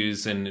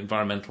issues in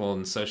environmental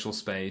and social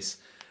space.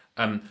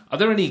 Are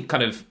there any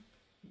kind of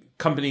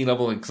company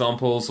level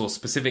examples or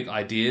specific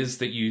ideas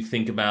that you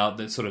think about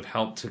that sort of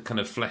help to kind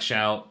of flesh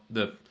out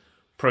the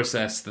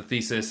process, the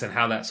thesis, and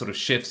how that sort of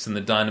shifts in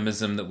the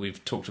dynamism that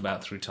we've talked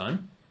about through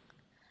time?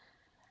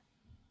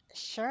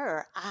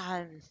 Sure.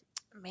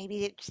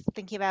 Maybe just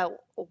thinking about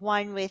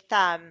one with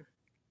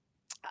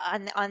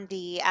on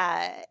the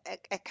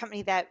a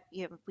company that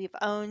we've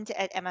owned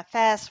at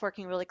MFS,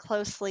 working really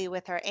closely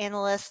with our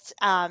analysts.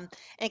 And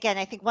again,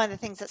 I think one of the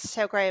things that's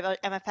so great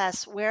about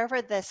MFS,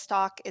 wherever the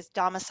stock is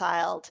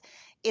domiciled,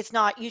 it's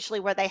not usually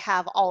where they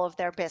have all of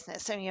their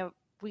business. So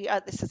we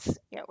are this is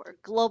we're a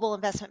global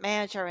investment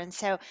manager, and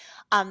so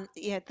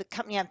the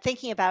company I'm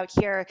thinking about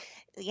here,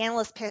 the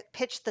analyst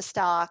pitched the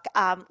stock,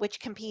 which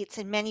competes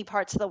in many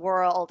parts of the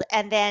world,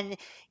 and then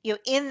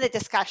in the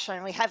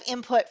discussion we have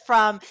input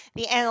from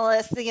the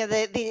analysts,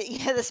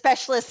 the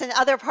specialists in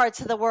other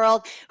parts of the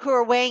world who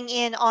are weighing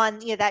in on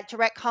that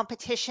direct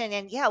competition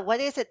and what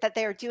is it that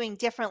they're doing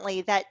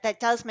differently that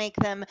does make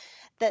them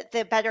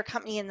the better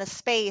company in the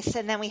space.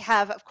 And then we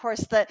have, of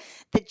course, the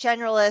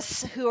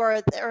generalists who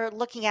are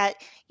looking at,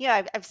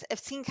 I've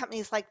seen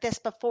companies like this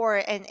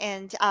before,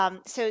 and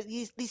so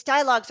these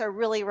dialogues are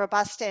really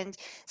robust. And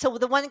so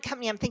the one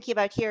company I'm thinking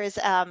about here is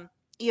a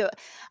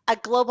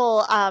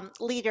global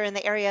leader in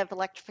the area of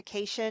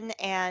electrification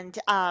and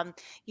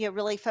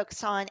really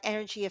focused on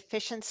energy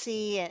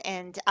efficiency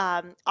and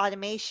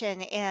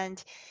automation.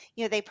 And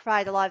they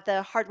provide a lot of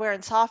the hardware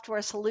and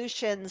software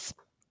solutions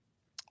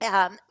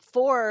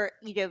for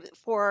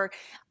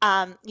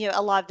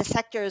a lot of the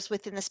sectors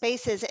within the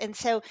spaces. And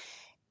so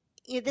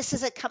this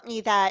is a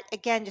company that,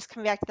 again, just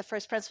coming back to the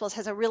first principles,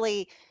 has a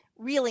really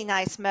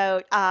nice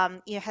moat,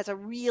 has a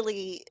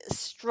really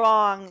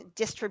strong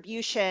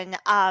distribution,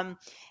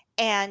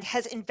 and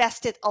has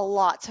invested a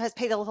lot, so has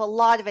paid a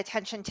lot of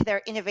attention to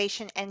their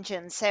innovation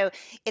engine. So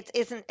it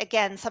isn't,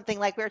 again, something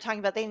like we were talking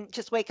about. They didn't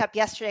just wake up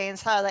yesterday and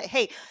saw that,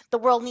 hey, the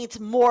world needs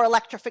more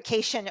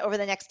electrification over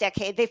the next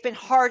decade. They've been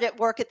hard at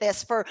work at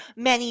this for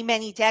many,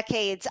 many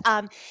decades.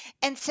 And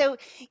so,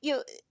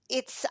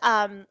 it's,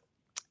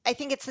 I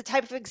think it's the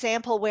type of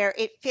example where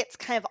it fits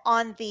kind of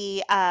on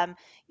the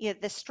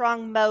the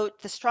strong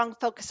moat, the strong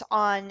focus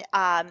on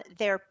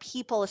their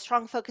people, a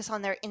strong focus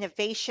on their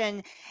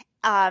innovation,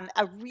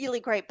 a really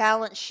great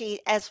balance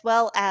sheet, as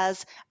well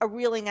as a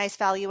really nice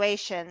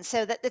valuation.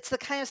 So that it's the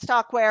kind of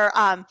stock where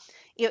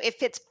it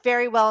fits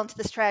very well into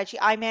the strategy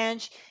I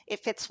manage.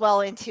 It fits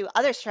well into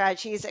other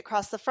strategies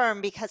across the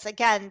firm because,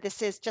 again,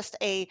 this is just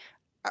a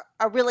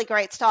really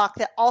great stock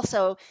that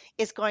also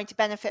is going to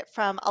benefit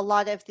from a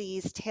lot of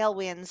these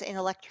tailwinds in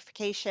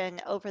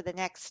electrification over the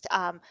next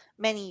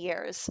many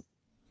years.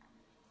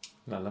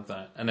 I love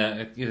that. And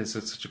it's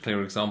such a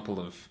clear example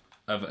of,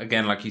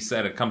 again, like you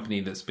said, a company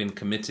that's been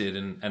committed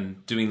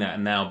and doing that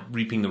and now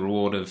reaping the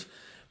reward of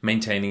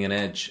maintaining an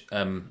edge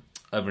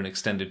over an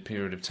extended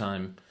period of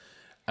time.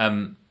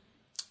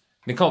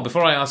 Nicole,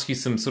 before I ask you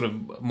some sort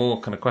of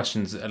more kind of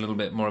questions a little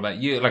bit more about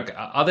you, like,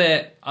 are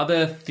there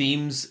other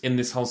themes in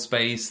this whole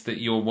space that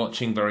you're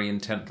watching very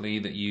intently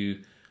that you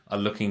are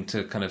looking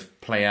to kind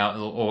of play out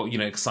or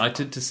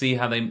excited to see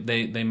how they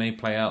may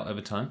play out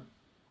over time?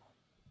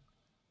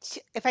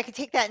 if I could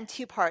take that in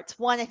two parts.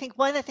 One, I think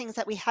one of the things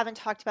that we haven't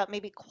talked about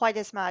maybe quite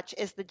as much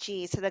is the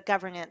G, so the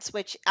governance,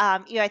 which I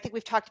think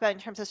we've talked about in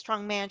terms of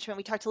strong management.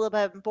 We talked a little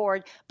bit about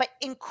board, but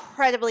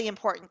incredibly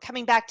important.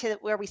 Coming back to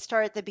where we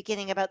started at the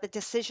beginning about the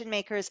decision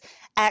makers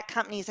at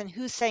companies and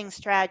who's setting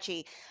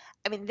strategy.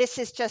 I mean, these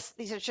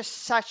are just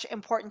such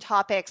important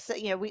topics.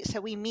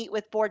 We meet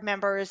with board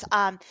members.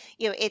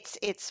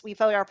 We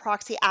vote our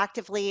proxy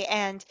actively,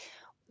 and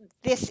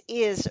this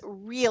is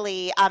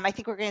really, I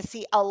think we're going to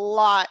see a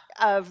lot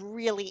of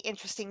really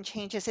interesting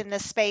changes in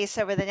this space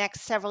over the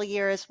next several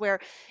years where,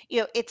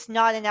 it's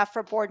not enough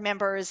for board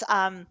members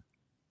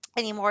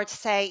anymore to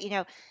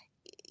say,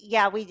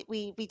 yeah,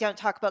 we don't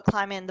talk about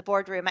climate in the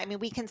boardroom. I mean,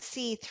 we can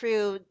see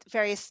through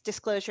various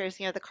disclosures,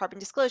 the Carbon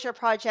Disclosure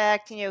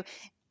Project,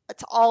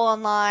 it's all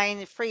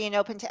online, free and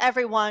open to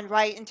everyone,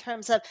 right? In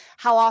terms of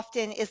how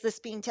often is this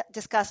being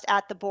discussed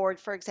at the board,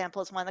 for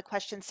example, is one of the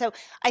questions. So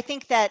I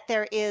think that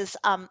there is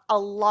a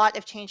lot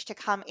of change to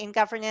come in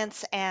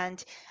governance,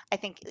 and I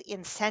think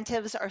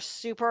incentives are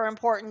super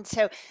important.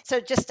 So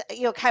just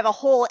kind of a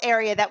whole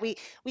area that we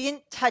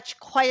didn't touch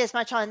quite as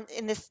much on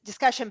in this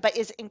discussion, but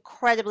is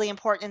incredibly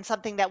important and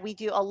something that we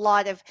do a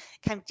lot of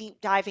kind of deep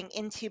diving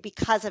into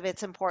because of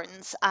its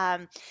importance.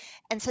 And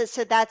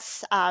so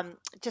that's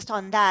just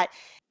on that.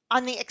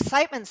 On the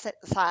excitement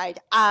side,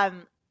 I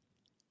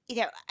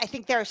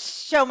think there are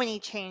so many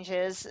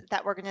changes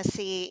that we're going to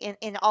see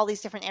in all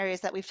these different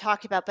areas that we've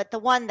talked about. But the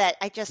one that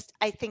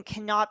I think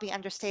cannot be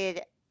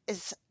understated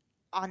is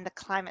on the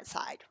climate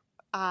side.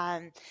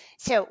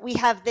 So we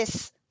have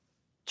this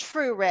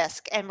true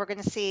risk, and we're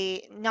going to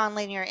see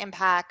nonlinear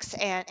impacts,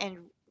 and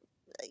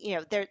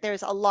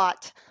there's a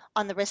lot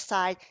on the risk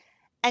side.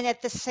 And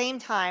at the same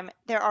time,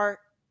 there are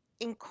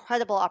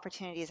incredible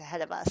opportunities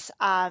ahead of us.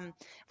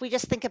 If we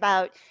just think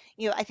about,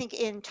 I think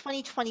in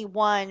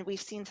 2021,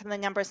 we've seen some of the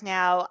numbers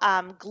now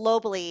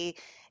globally,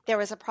 there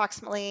was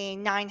approximately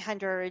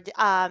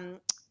 $900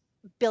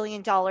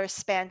 billion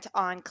spent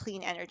on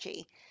clean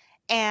energy.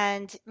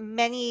 And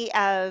many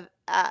of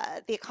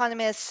the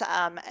economists,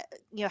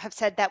 have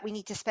said that we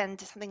need to spend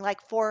something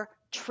like 4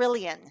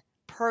 trillion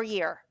per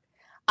year.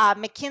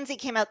 McKinsey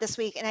came out this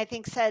week and I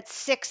think said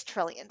 6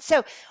 trillion.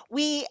 So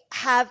we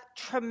have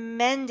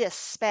tremendous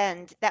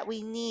spend that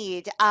we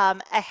need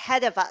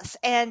ahead of us.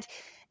 And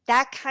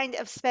that kind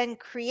of spend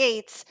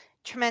creates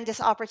tremendous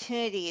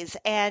opportunities.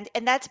 And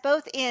that's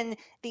both in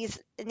these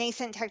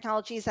nascent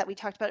technologies that we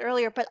talked about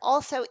earlier, but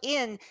also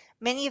in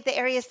many of the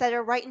areas that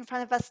are right in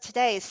front of us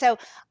today. So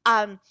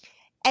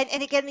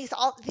and again,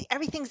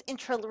 everything's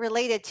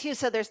interrelated too.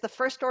 So there's the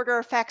first order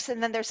effects,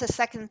 and then there's the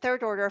second,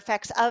 third order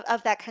effects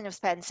of that kind of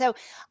spend. So,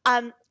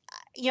 I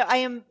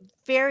am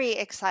very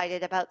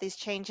excited about these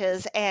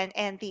changes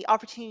and the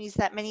opportunities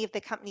that many of the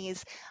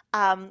companies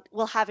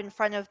will have in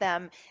front of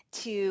them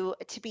to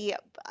be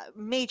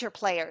major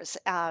players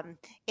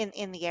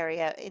in the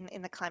area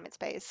in the climate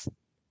space.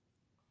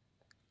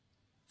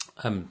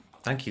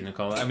 Thank you,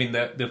 Nicole. I mean,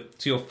 to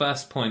your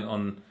first point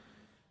on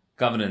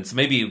governance,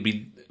 maybe it would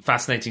be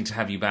fascinating to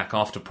have you back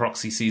after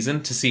proxy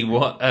season to see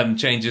what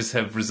changes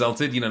have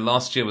resulted.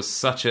 Last year was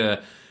such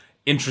a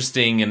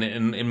interesting and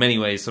in many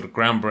ways sort of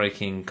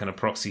groundbreaking kind of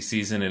proxy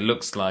season. It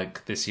looks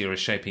like this year is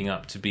shaping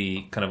up to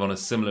be kind of on a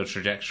similar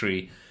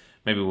trajectory.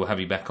 Maybe we'll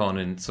have you back on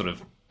in sort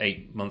of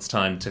 8 months'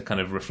 time to kind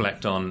of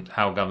reflect on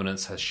how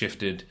governance has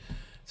shifted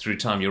through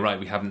time. You're right,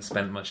 we haven't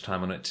spent much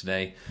time on it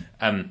today.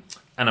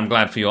 And I'm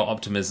glad for your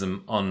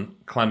optimism on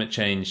climate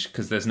change,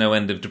 because there's no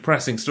end of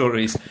depressing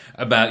stories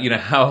about,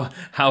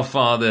 how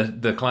far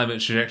the climate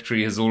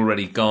trajectory has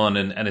already gone.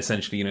 And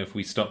essentially, if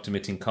we stopped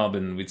emitting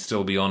carbon, we'd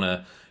still be on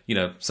a,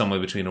 somewhere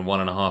between a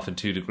 1.5 and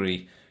 2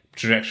 degree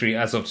trajectory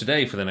as of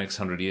today for the next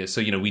 100 years.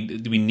 So,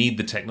 we need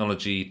the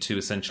technology to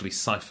essentially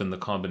siphon the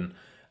carbon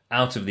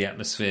out of the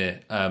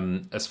atmosphere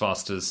as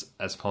fast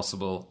as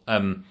possible.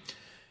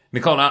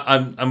 Nicole, I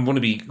want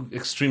to be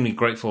extremely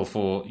grateful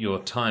for your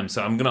time.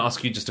 So I'm going to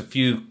ask you just a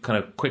few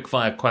kind of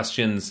quick-fire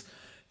questions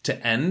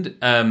to end,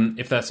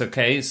 if that's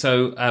okay.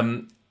 So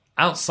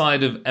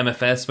outside of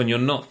MFS, when you're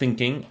not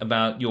thinking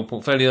about your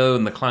portfolio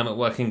and the climate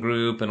working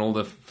group and all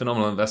the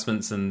phenomenal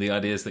investments and the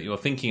ideas that you're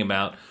thinking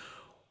about,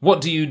 what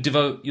do you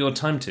devote your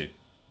time to?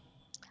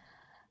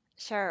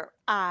 Sure.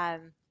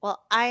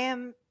 Well, I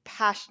am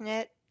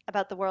passionate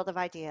about the world of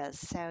ideas.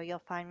 So you'll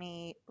find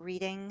me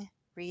reading.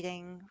 My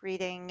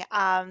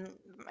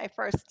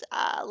first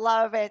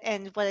love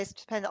and what I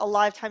spend a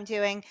lot of time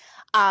doing.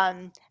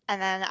 And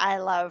then I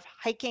love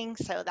hiking.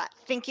 So that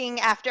thinking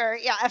after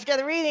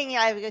the reading,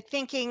 I was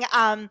thinking.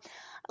 I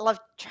love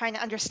trying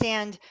to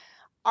understand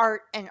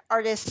art and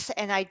artists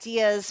and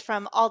ideas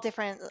from all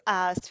different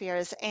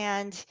spheres.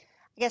 And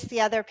I guess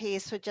the other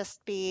piece would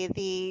just be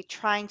the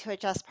trying to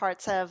adjust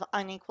parts of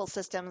unequal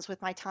systems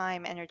with my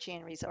time, energy,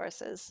 and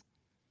resources.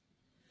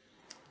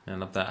 I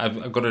love that.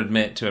 I've got to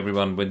admit to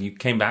everyone, when you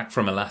came back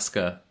from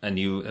Alaska and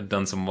you had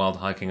done some wild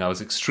hiking, I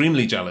was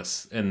extremely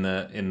jealous in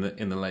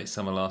the late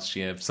summer last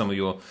year of some of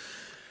your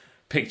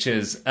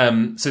pictures.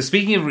 So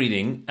speaking of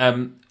reading,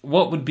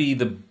 what would be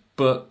the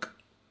book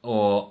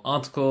or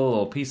article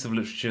or piece of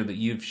literature that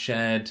you've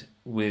shared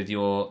with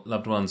your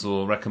loved ones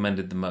or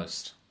recommended the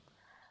most?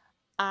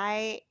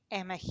 I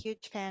am a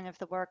huge fan of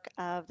the work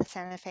of the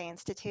Santa Fe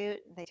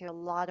Institute. They do a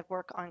lot of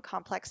work on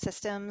complex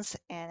systems,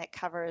 and it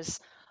covers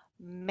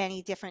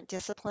many different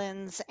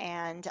disciplines.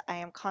 And I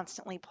am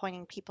constantly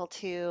pointing people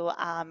to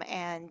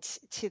and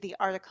to the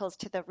articles,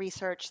 to the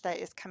research that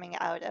is coming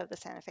out of the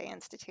Santa Fe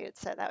Institute.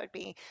 So that would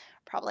be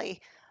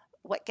probably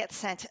what gets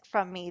sent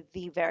from me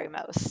the very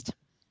most.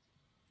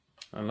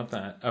 I love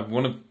that.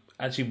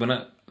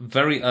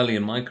 Very early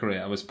in my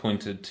career, I was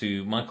pointed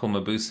to Michael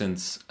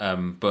Mabusin's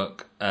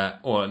book,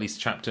 or at least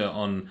chapter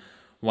on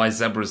why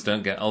zebras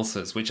don't get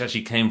ulcers, which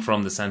actually came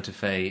from the Santa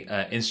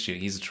Fe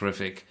Institute. He's a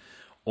terrific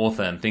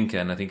author and thinker,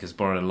 and I think has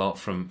borrowed a lot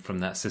from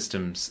that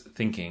systems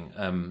thinking.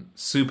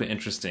 Super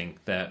interesting,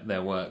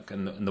 their work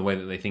and the way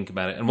that they think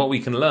about it, and what we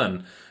can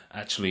learn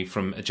actually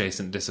from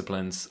adjacent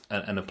disciplines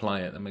and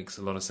apply it. That makes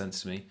a lot of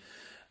sense to me.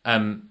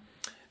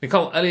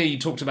 Nicole, earlier you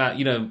talked about,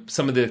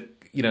 some of the,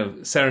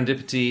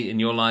 serendipity in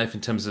your life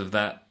in terms of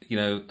that,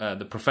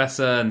 the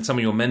professor and some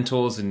of your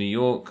mentors in New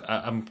York.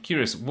 I'm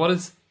curious,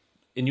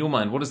 in your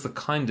mind, what is the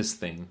kindest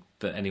thing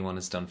that anyone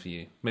has done for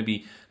you?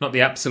 Maybe not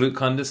the absolute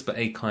kindest, but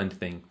a kind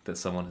thing that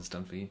someone has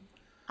done for you.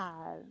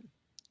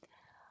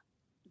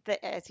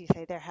 As you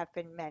say, there have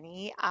been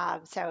many,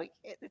 so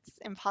it's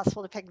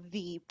impossible to pick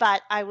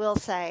but I will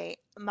say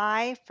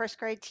my first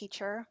grade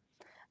teacher,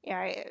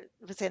 I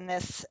was in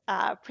this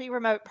pretty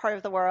remote part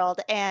of the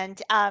world,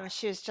 and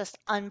she was just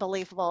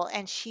unbelievable.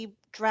 And she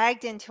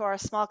dragged into our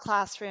small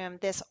classroom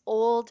this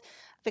old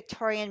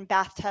Victorian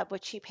bathtub,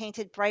 which she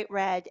painted bright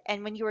red.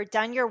 And when you were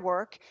done your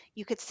work,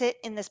 you could sit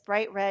in this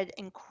bright red,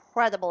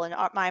 incredible in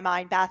my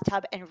mind,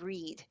 bathtub and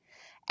read.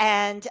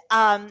 And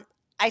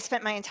I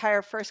spent my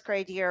entire first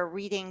grade year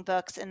reading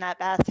books in that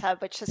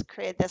bathtub, which just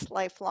created this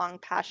lifelong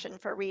passion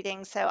for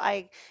reading. So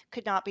I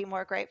could not be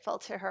more grateful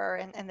to her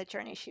and the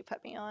journey she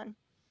put me on.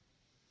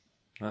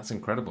 That's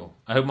incredible.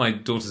 I hope my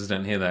daughters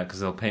don't hear that,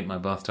 because they'll paint my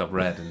bathtub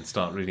red and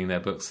start reading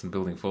their books and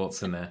building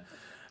forts in there.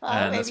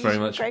 Maybe that's very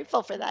much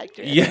grateful for that,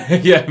 Chris.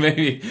 Yeah,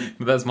 maybe.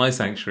 But that's my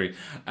sanctuary.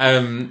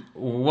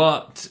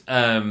 Just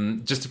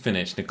to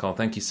finish, Nicole,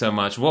 thank you so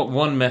much. What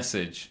one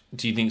message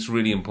do you think is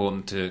really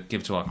important to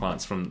give to our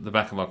clients from the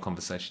back of our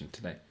conversation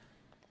today?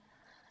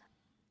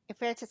 If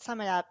we had to sum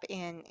it up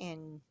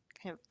in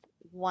kind of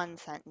one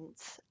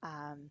sentence,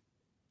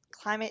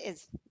 climate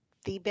is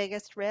the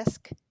biggest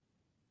risk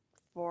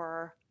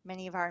for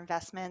many of our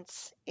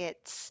investments.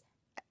 It's,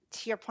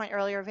 to your point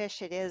earlier,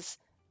 Vish, it is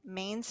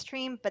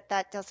mainstream, but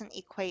that doesn't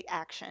equate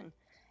action.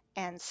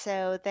 And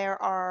so there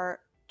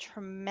are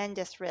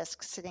tremendous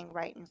risks sitting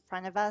right in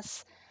front of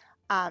us,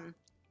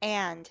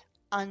 and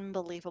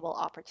unbelievable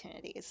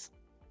opportunities.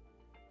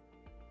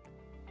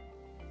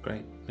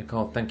 Great.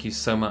 Nicole, thank you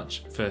so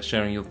much for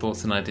sharing your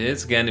thoughts and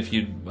ideas. Again, if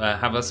you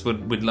have us,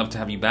 we'd love to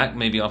have you back,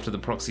 maybe after the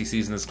proxy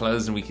season is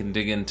closed, and we can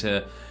dig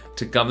into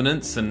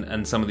governance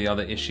and some of the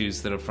other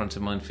issues that are front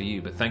of mind for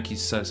you. But thank you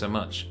so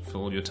much for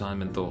all your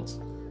time and thoughts.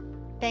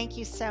 Thank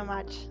you so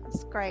much.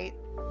 It's great.